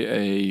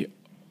necessarily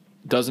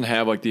doesn't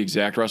have like the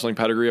exact wrestling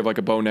pedigree of like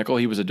a Bo Nickel,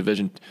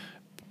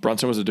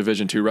 Brunson was a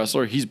Division II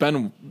wrestler. He's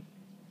been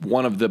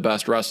one of the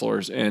best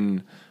wrestlers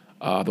in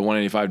the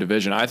 185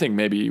 division. I think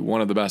maybe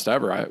one of the best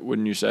ever.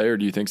 Wouldn't you say, or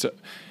do you think so?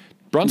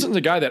 Brunson's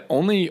a guy that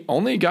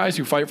only guys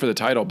who fight for the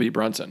title beat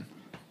Brunson.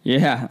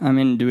 Yeah, I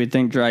mean, do we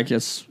think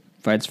Dricus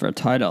fights for a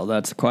title?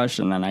 That's the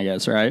question then, I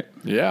guess, right?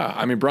 Yeah,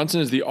 I mean,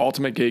 Brunson is the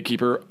ultimate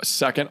gatekeeper,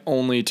 second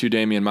only to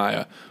Damian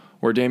Maia,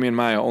 where Damian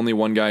Maia, only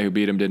one guy who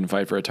beat him didn't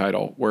fight for a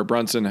title, where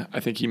Brunson, I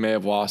think he may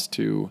have lost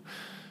to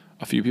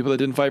a few people that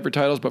didn't fight for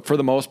titles, but for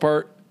the most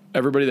part,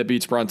 everybody that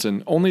beats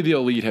Brunson, only the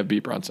elite have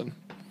beat Brunson.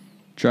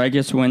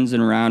 Dricus wins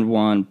in round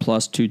 1,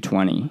 plus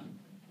 220.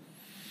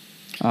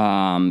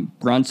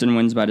 Brunson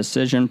wins by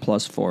decision,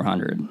 plus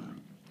 400.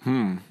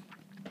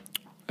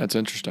 That's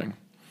interesting.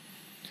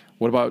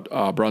 What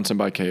about Brunson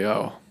by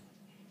KO?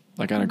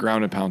 Like on a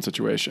ground and pound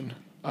situation.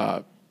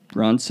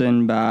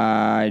 Brunson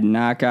by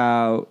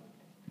knockout,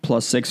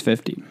 plus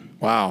 650.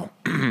 Wow.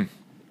 I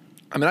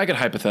mean, I could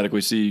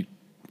hypothetically see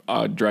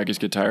Dricus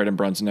get tired and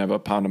Brunson have a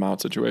pound him out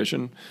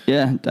situation.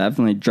 Yeah,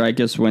 definitely.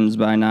 Dricus wins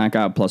by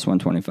knockout, plus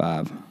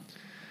 125.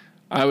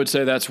 I would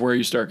say that's where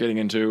you start getting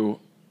into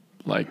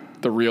like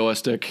the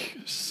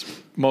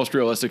most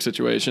realistic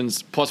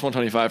situations. Plus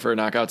 125 for a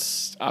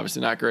knockout's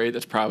obviously not great.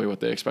 That's probably what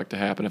they expect to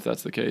happen if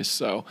that's the case.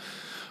 So,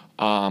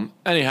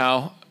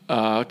 anyhow,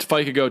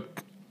 fight could go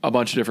a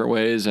bunch of different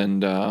ways,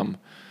 and I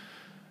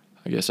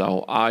guess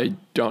I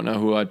don't know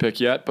who I'd pick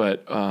yet,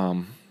 but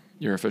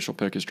your official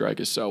pick is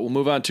Dricus. So we'll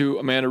move on to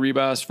Amanda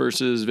Ribas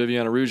versus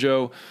Viviane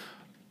Araújo.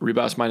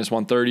 Ribas minus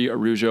 130,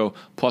 Araújo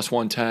plus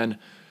 110.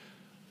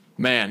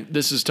 Man,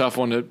 this is a tough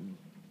one to.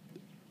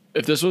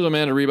 If this was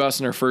Amanda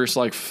Ribas in her first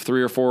like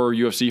 3 or 4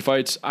 UFC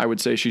fights, I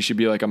would say she should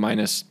be like a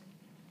minus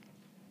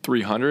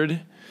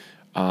 300.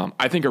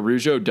 I think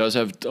Araújo does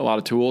have a lot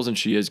of tools and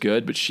she is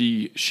good, but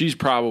she's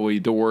probably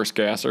the worst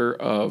gasser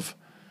of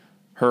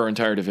her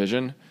entire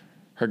division.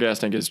 Her gas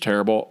tank is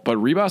terrible, but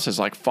Ribas has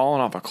like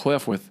fallen off a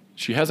cliff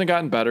she hasn't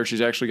gotten better.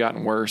 She's actually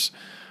gotten worse.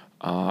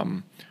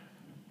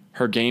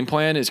 Her game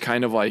plan is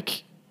kind of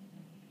like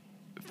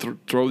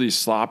throw these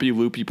sloppy,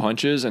 loopy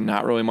punches and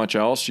not really much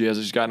else.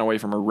 She's gotten away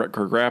from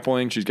her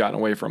grappling. She's gotten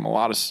away from a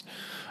lot of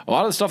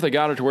the stuff that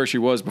got her to where she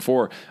was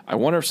before. I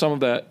wonder if some of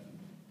that,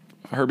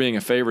 her being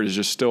a favorite, is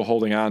just still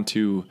holding on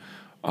to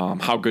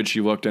how good she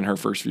looked in her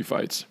first few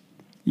fights.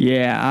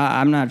 Yeah,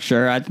 I'm not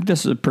sure. I think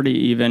this is a pretty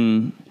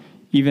even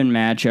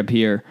matchup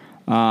here.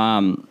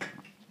 I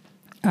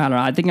don't know.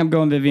 I think I'm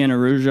going Viviane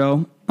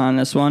Araújo on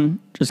this one,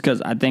 just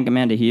because I think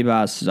Amanda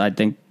Ribas.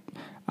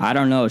 I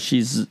don't know.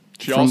 She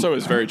also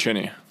is very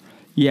chinny.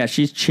 Yeah,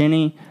 she's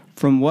chinny.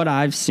 From what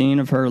I've seen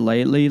of her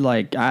lately,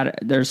 like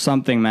there's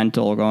something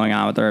mental going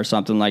on with her or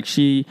something. Like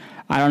I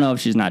don't know if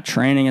she's not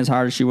training as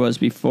hard as she was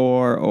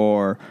before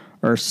or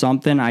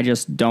something. I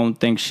just don't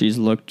think she's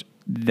looked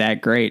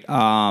that great.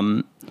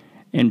 And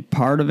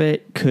part of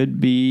it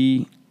could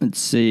be, let's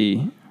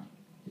see.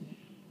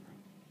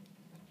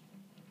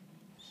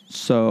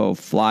 So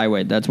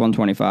flyweight, that's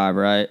 125,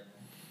 right?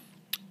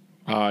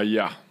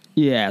 Yeah.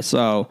 Yeah,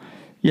 so...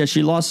 Yeah,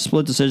 she lost a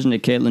split decision to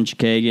Caitlin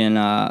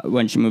Chikagian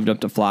when she moved up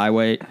to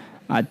flyweight.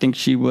 I think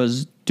she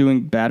was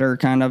doing better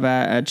kind of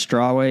at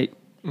strawweight.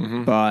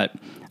 But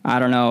I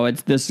don't know.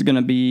 This is going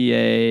to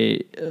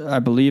be I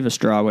believe, a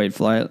strawweight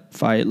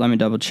fight. Let me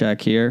double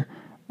check here.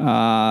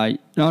 No,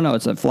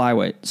 it's a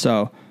flyweight.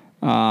 So,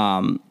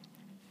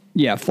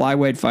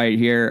 flyweight fight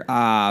here.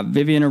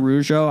 Viviane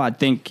Araújo, I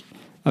think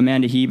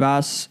Amanda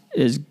Ribas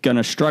is going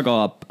to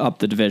struggle up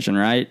the division,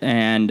 right?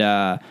 And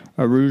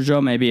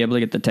Araújo may be able to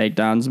get the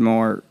takedowns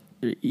more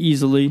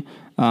easily.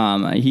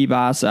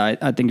 Ribas,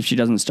 I think if she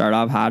doesn't start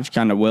off hot, she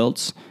kind of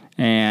wilts.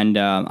 And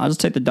I'll just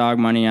take the dog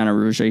money on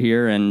Araújo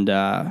here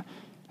and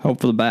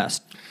hope for the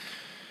best.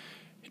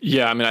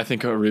 Yeah, I mean, I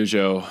think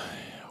Araújo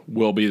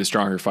will be the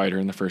stronger fighter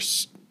in the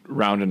first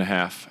round and a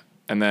half.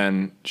 And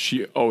then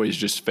she always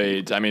just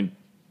fades. I mean,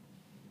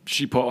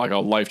 she put like a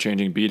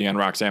life-changing beating on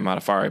Roxanne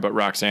Modafferi, but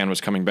Roxanne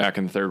was coming back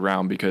in the third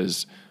round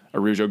because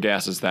Araújo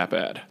gas is that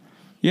bad.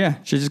 Yeah,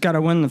 she just got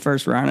to win the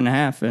first round and a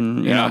half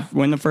and you know,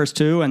 win the first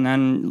two and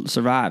then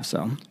survive.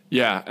 So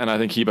yeah, and I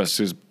think Ribas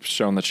has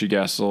shown that she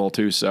gasses a little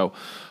too. So,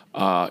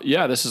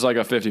 this is like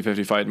a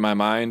 50-50 fight in my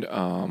mind.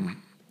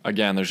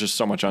 Again, there's just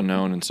so much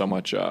unknown and so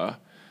much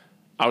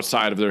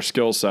outside of their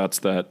skill sets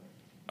that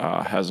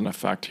has an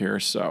effect here.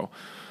 So,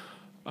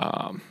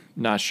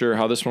 not sure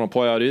how this one will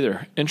play out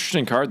either.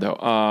 Interesting card, though.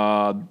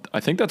 I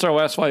think that's our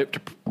last fight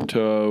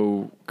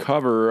to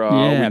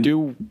cover. We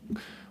do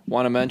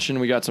want to mention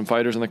we got some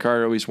fighters on the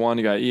card, or at least one.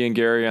 You got Ian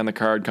Gary on the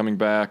card coming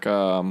back,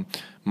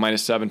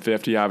 minus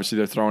 750. Obviously,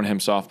 they're throwing him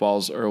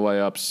softballs or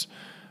layups.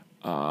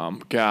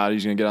 God,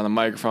 he's going to get on the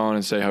microphone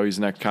and say how he's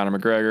the next Conor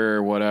McGregor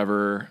or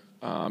whatever.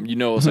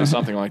 He'll say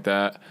something like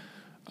that.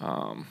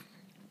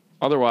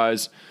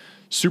 Otherwise,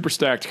 super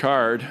stacked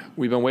card.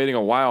 We've been waiting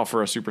a while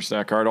for a super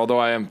stacked card, although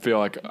I feel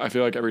like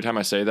every time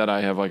I say that,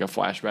 I have like a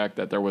flashback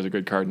that there was a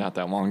good card not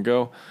that long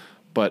ago.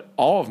 But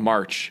all of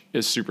March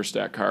is super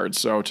stacked cards.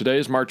 So today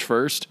is March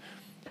 1st.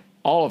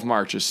 All of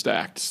March is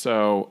stacked.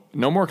 So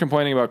no more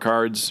complaining about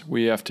cards.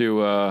 We have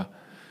to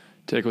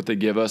take what they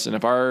give us. And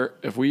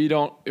if we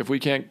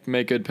can't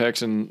make good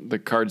picks in the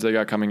cards they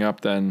got coming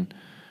up, then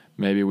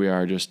maybe we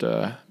are just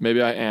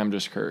maybe I am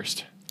just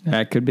cursed.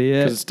 That could be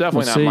it. 'Cause it's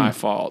definitely not my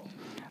fault.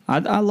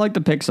 I like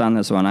the picks on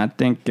this one. I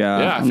think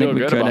I think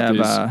we could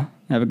have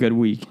a good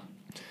week.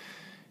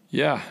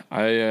 Yeah,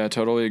 I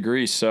totally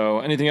agree. So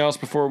anything else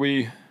before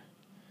we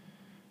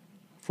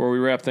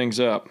wrap things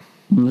up?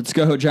 Let's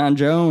go, Jon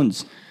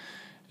Jones.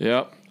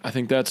 Yep, I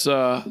think that's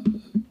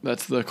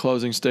the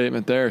closing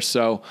statement there.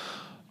 So,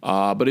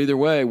 but either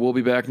way, we'll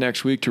be back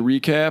next week to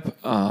recap.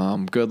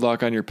 Good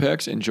luck on your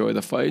picks. Enjoy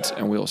the fights,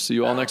 and we'll see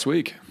you all next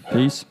week.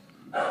 Peace.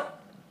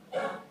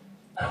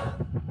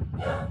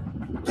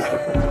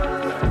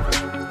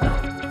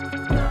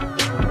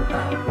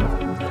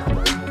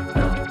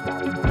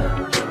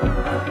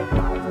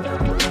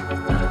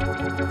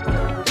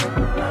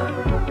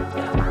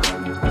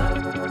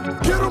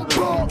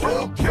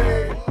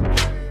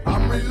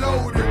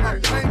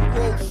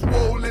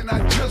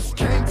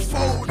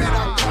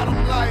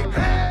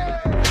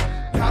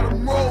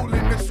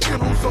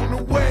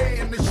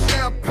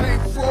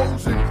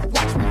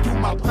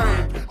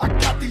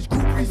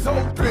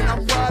 Open,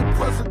 I'm riding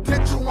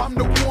presidential, I'm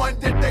the one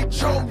that they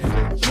chose.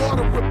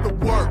 Water rip the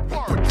work,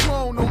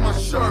 Patron on my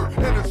shirt,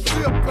 and a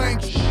sip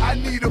bank. I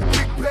need a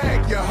big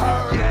bag, you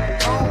heard?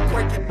 Don't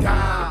break it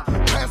down,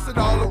 pass it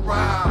all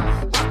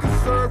around. I can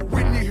serve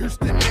Whitney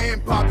Houston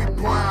and Bobby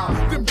Brown.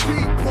 Them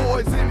deep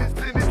boys in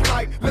it's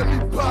like, let me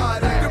buy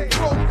that. Them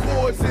pro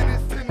boys in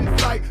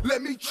it's like,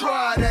 let me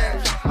try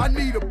that. I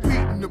need a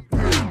beat in the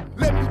beat,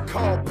 let me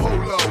call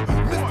Polo.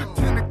 Mr.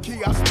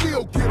 Tenneke, I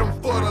still get him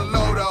for the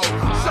Lodo.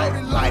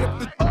 Light up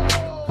the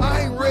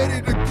I ain't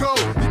ready to go.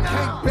 You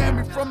can't ban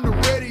me from the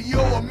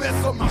radio or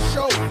mess up my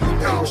show.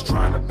 They was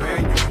trying to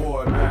ban you,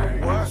 boy,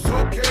 man. It's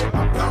okay,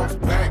 I bounce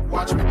back,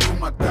 watch me do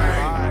my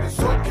thing. It's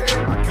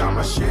okay, I got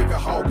my Chevy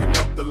hogging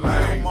up the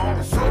lane.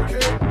 It's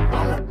okay,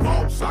 I'm a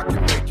boss, I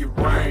can make it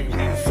rain.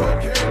 It's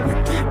okay, we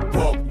get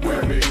buck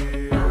with me.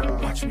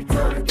 Watch me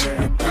turn it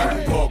down,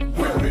 get buck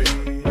with me.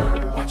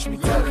 Watch me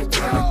turn it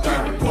down,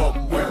 get buck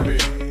with me.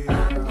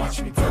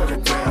 Watch me turn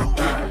it down,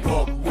 get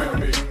buck with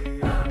me.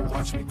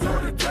 Watch me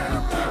turn it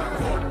down.